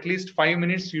 For at least 5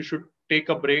 minutes, you should take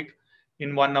a break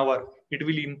in 1 hour. It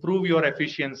will improve your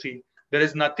efficiency. There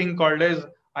is nothing called as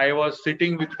I was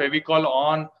sitting with Fevicol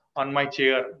on my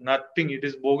chair. Nothing. It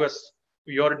is bogus.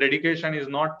 Your dedication is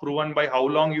not proven by how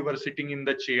long you were sitting in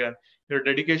the chair. Your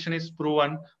dedication is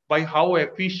proven by how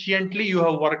efficiently you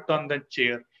have worked on that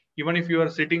chair. Even if you are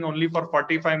sitting only for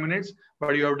 45 minutes,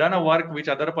 but you have done a work which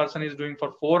other person is doing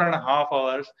for 4.5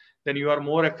 hours, then you are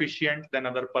more efficient than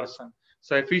other person.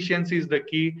 So efficiency is the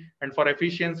key. And for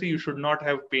efficiency, you should not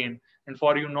have pain. And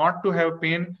for you not to have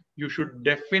pain, you should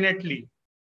definitely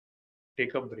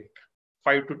take a break.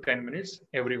 5 to 10 minutes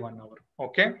every 1 hour.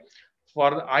 Okay. For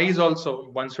the eyes also,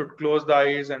 one should close the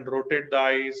eyes and rotate the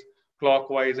eyes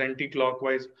clockwise,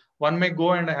 anti-clockwise. One may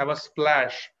go and have a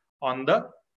splash on the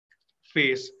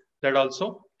face. That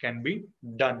also can be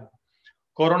done.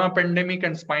 Corona pandemic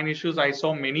and spine issues, I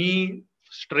saw many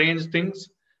strange things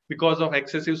because of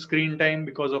excessive screen time,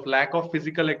 because of lack of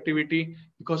physical activity,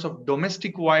 because of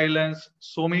domestic violence.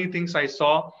 So many things I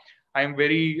saw. I am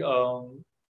very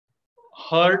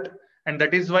hurt, and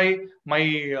that is why my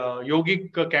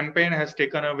yogic campaign has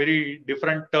taken a very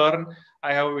different turn.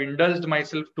 I have indulged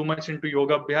myself too much into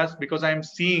Yoga Abhyaas because I am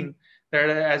seeing that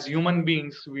as human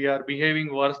beings, we are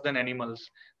behaving worse than animals.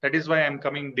 That is why I'm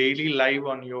coming daily live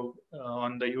on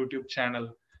the YouTube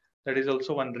channel. That is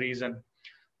also one reason.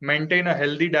 Maintain a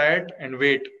healthy diet and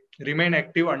weight. Remain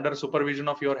active under supervision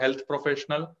of your health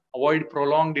professional. Avoid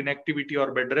prolonged inactivity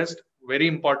or bed rest. Very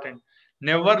important.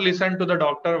 Never listen to the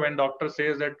doctor when doctor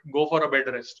says that go for a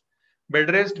bed rest.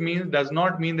 Bed rest does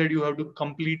not mean that you have to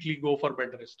completely go for bed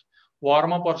rest.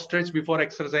 Warm up or stretch before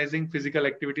exercising physical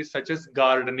activities such as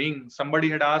gardening.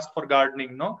 Somebody had asked for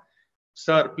gardening, no?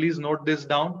 Sir, please note this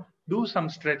down. Do some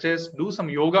stretches, do some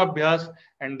yoga abhyas,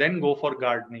 and then go for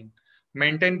gardening.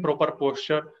 Maintain proper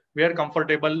posture. Wear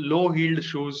comfortable, low-heeled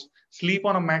shoes. Sleep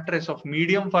on a mattress of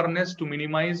medium firmness to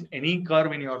minimize any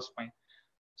curve in your spine.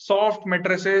 Soft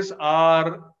mattresses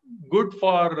are good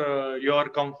for your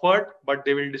comfort, but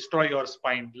they will destroy your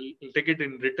spine. Take it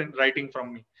in writing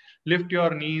from me. Lift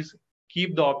your knees,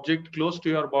 keep the object close to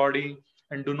your body,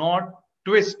 and do not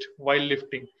twist while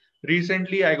lifting.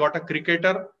 Recently, I got a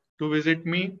cricketer to visit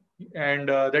me, and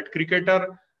that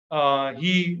cricketer,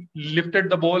 he lifted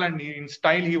the ball, and in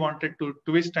style he wanted to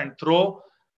twist and throw.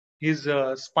 His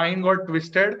spine got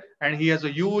twisted, and he has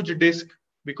a huge disc,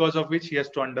 because of which he has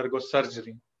to undergo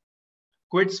surgery.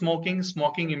 Quit smoking.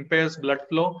 Smoking impairs blood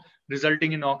flow,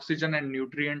 resulting in oxygen and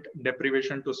nutrient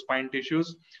deprivation to spine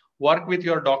tissues. Work with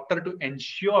your doctor to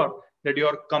ensure that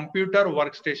your computer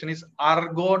workstation is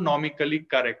ergonomically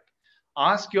correct.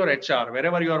 Ask your HR,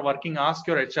 wherever you are working, ask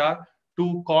your HR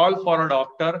to call for a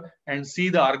doctor and see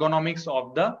the ergonomics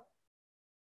of the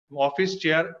office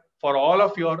chair for all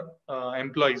of your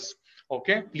employees.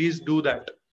 Okay, please do that.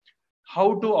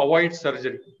 How to avoid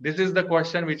surgery? This is the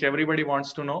question which everybody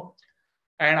wants to know.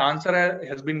 And answer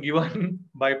has been given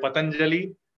by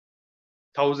Patanjali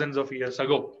thousands of years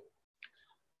ago.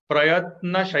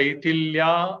 Prayatna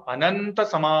Shaitilya Ananta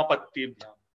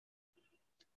Samapatibhyam.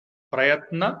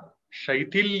 Prayatna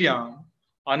Shaitilya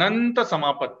Ananta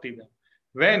Samapatibhyam.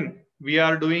 When we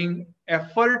are doing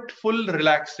effortful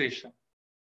relaxation,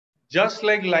 just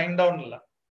like lying down,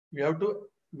 we have to,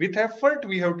 with effort,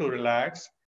 we have to relax.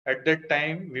 At that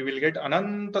time, we will get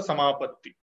Ananta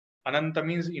Samapatti. Ananta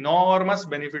means enormous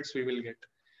benefits we will get.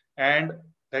 And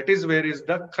that is where is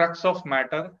the crux of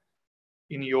matter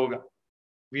in yoga.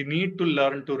 We need to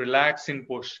learn to relax in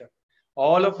posture.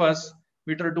 All of us,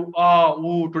 we try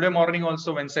to, today morning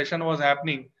also when session was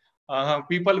happening,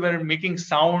 people were making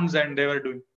sounds and they were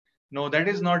doing. No, that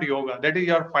is not yoga. That is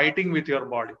you're fighting with your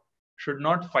body. Should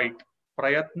not fight.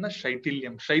 Prayatna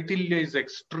Shaitilyam. Shaitilya is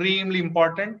extremely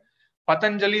important.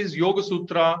 Patanjali's Yoga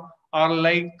Sutra are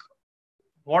like,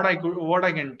 what I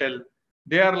can tell,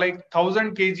 they are like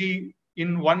 1000 kg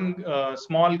in one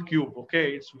small cube.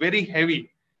 Okay, it's very heavy.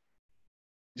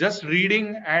 Just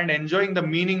reading and enjoying the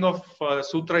meaning of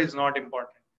sutra is not important.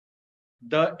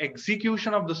 The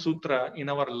execution of the sutra in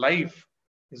our life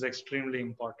is extremely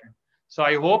important. So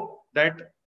I hope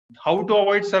that how to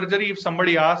avoid surgery, if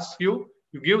somebody asks you,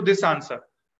 you give this answer.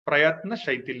 Prayatna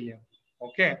Shaitilya.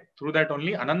 Okay. Through that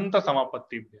only Ananta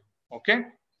Samapatibhya. Okay.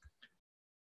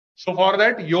 So for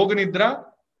that, Yoga Nidra,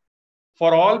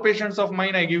 for all patients of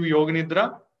mine, I give Yoga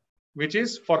Nidra, which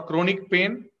is for chronic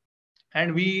pain.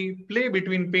 And we play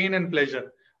between pain and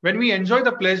pleasure. When we enjoy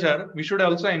the pleasure, we should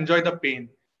also enjoy the pain.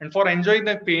 And for enjoying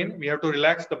the pain, we have to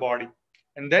relax the body.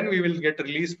 And then we will get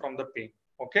released from the pain.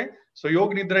 Okay. So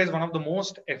Yoga Nidra is one of the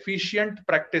most efficient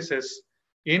practices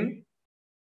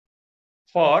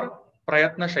for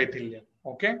Prayatna Shaitilya.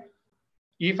 Okay.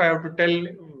 If I have to tell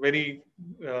very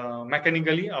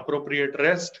mechanically, appropriate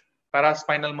rest,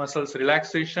 paraspinal muscles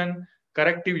relaxation,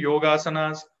 corrective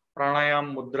yogasanas,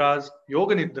 pranayam mudras,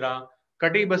 Yoga Nidra,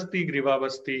 Kati Basti, Griva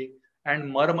Basti, and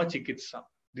Marma Chikitsa.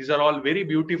 These are all very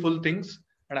beautiful things.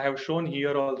 And I have shown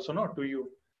here also to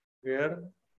you where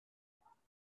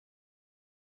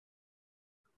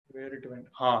it went.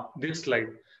 This slide.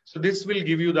 So this will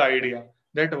give you the idea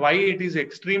that why it is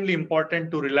extremely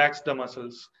important to relax the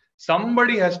muscles.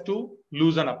 Somebody has to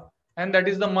loosen up, and that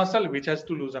is the muscle which has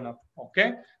to loosen up.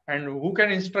 Okay. And who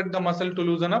can instruct the muscle to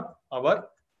loosen up? Our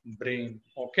brain.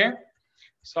 Okay.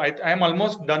 So I am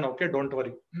almost done. Okay. Don't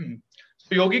worry.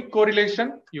 So yogic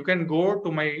correlation, you can go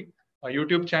to my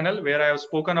YouTube channel where I have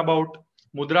spoken about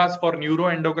mudras for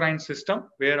neuroendocrine system,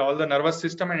 where all the nervous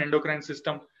system and endocrine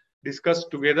system discussed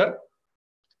together.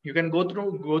 You can go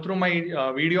through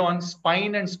my video on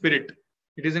spine and spirit.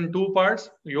 It is in 2 parts.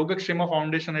 Yoga Kshema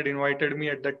Foundation had invited me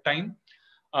at that time.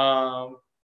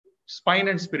 Spine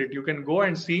and spirit. You can go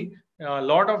and see a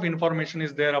lot of information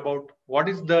is there about what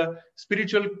is the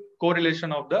spiritual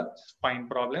correlation of the spine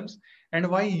problems and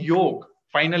why yoga.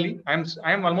 Finally, I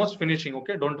am almost finishing.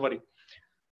 Okay, don't worry.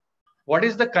 What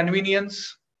is the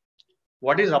convenience?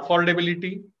 What is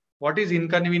affordability? What is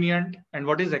inconvenient? And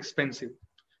what is expensive?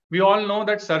 We all know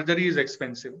that surgery is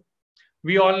expensive.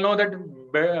 We all know that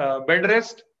bed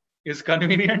rest is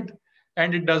convenient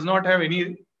and it does not have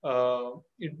any,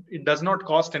 it does not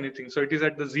cost anything. So it is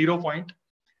at the 0 point.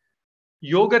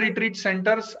 Yoga retreat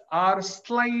centers are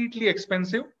slightly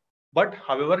expensive, but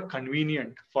however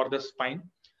convenient for the spine.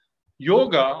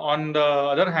 Yoga, on the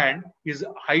other hand, is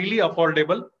highly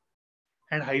affordable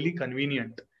and highly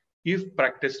convenient if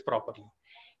practiced properly.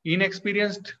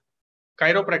 Inexperienced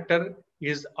chiropractor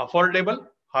is affordable.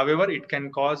 However, it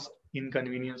can cause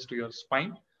inconvenience to your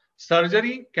spine.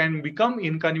 Surgery can become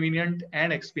inconvenient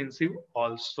and expensive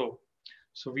also.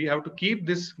 So we have to keep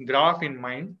this graph in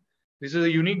mind. This is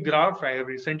a unique graph. I have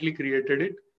recently created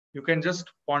it. You can just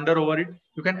ponder over it.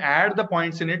 You can add the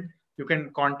points in it. You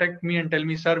can contact me and tell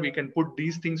me, sir, we can put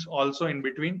these things also in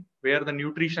between, where the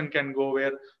nutrition can go,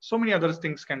 where so many other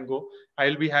things can go.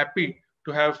 I'll be happy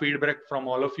to have feedback from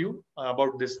all of you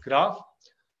about this graph.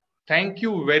 Thank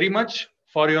you very much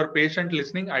for your patient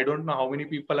listening. I don't know how many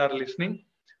people are listening,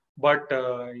 but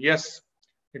yes,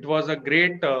 it was a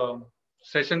great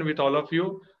session with all of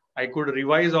you. I could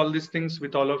revise all these things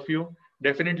with all of you.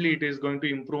 Definitely, it is going to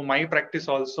improve my practice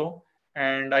also.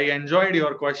 And I enjoyed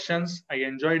your questions. I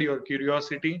enjoyed your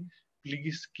curiosity.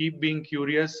 Please keep being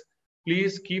curious.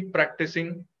 Please keep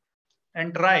practicing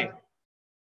and try.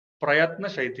 Prayatna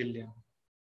Shaitilya.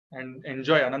 and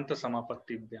enjoy Ananta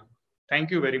Samapatti.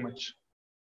 Thank you very much.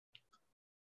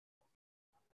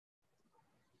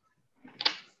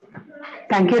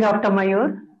 Thank you, Dr.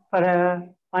 Mayur, for a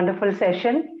wonderful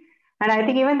session. And I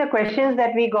think even the questions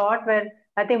that we got were,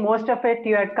 I think most of it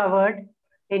you had covered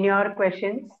in your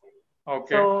questions.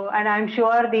 Okay. So, and I'm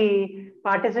sure the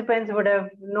participants would have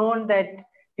known that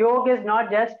yoga is not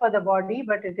just for the body,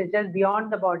 but it is just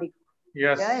beyond the body.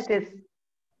 Yes. Yeah, it is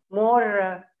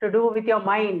more to do with your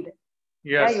mind.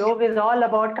 Yes. Yeah, yoga is all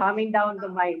about calming down the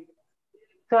mind.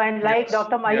 So, and like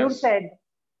Dr. Mayur said,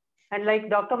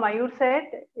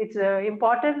 it's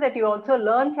important that you also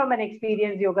learn from an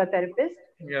experienced yoga therapist,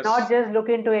 not just look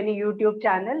into any YouTube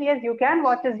channel. Yes, you can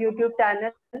watch his YouTube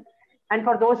channel. And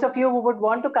for those of you who would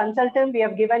want to consult him, we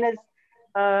have given his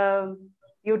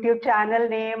YouTube channel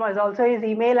name, as also his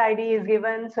email ID is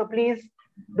given. So please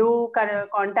do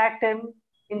contact him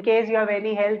in case you have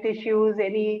any health issues,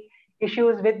 any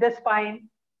issues with the spine.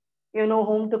 You know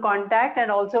whom to contact.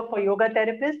 And also for yoga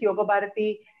therapists, Yoga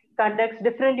Bharati conducts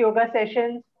different yoga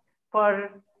sessions for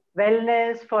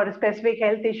wellness, for specific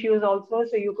health issues also.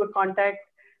 So you could contact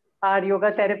our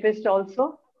yoga therapist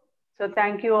also. So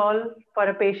thank you all for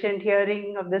a patient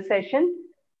hearing of this session.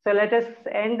 So let us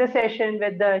end the session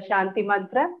with the Shanti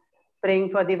Mantra, praying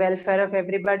for the welfare of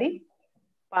everybody.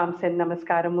 Palms and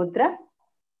Namaskara Mudra.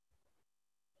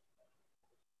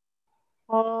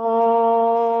 Om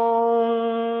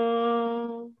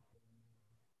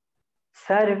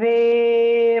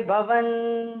Sarve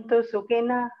Bhavantu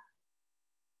Sukhina,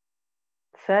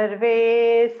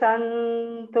 Sarve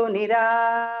Santu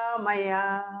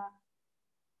Niramaya,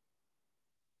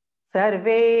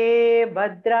 Sarve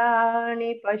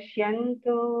Bhadrani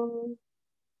Pashyantu,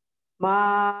 Ma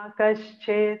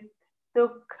Kaschit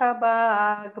Dukkha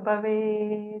Bhag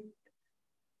Bhavet.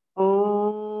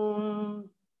 Om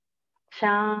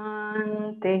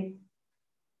Shanti,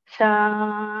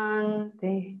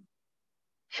 Shanti,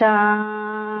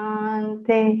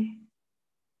 Shanti.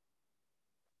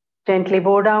 Gently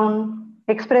bow down,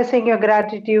 expressing your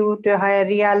gratitude to a higher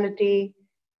reality,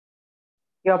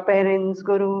 your parents,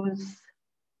 gurus.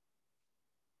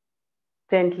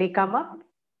 Gently come up.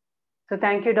 So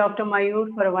thank you, Dr. Mayur,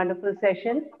 for a wonderful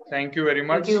session. Thank you very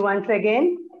much. Thank you once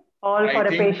again, all for a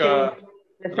patient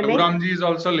listening. Raghuramji is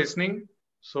also listening.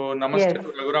 So namaste to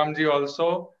Raghuramji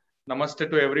also. Namaste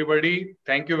to everybody.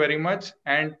 Thank you very much.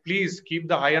 And please keep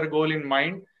the higher goal in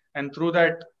mind. And through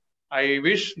that, I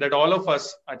wish that all of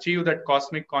us achieve that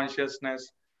cosmic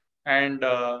consciousness and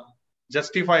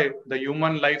justify the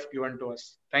human life given to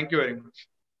us. Thank you very much.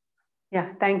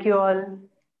 Yeah, thank you all.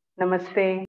 Namaste.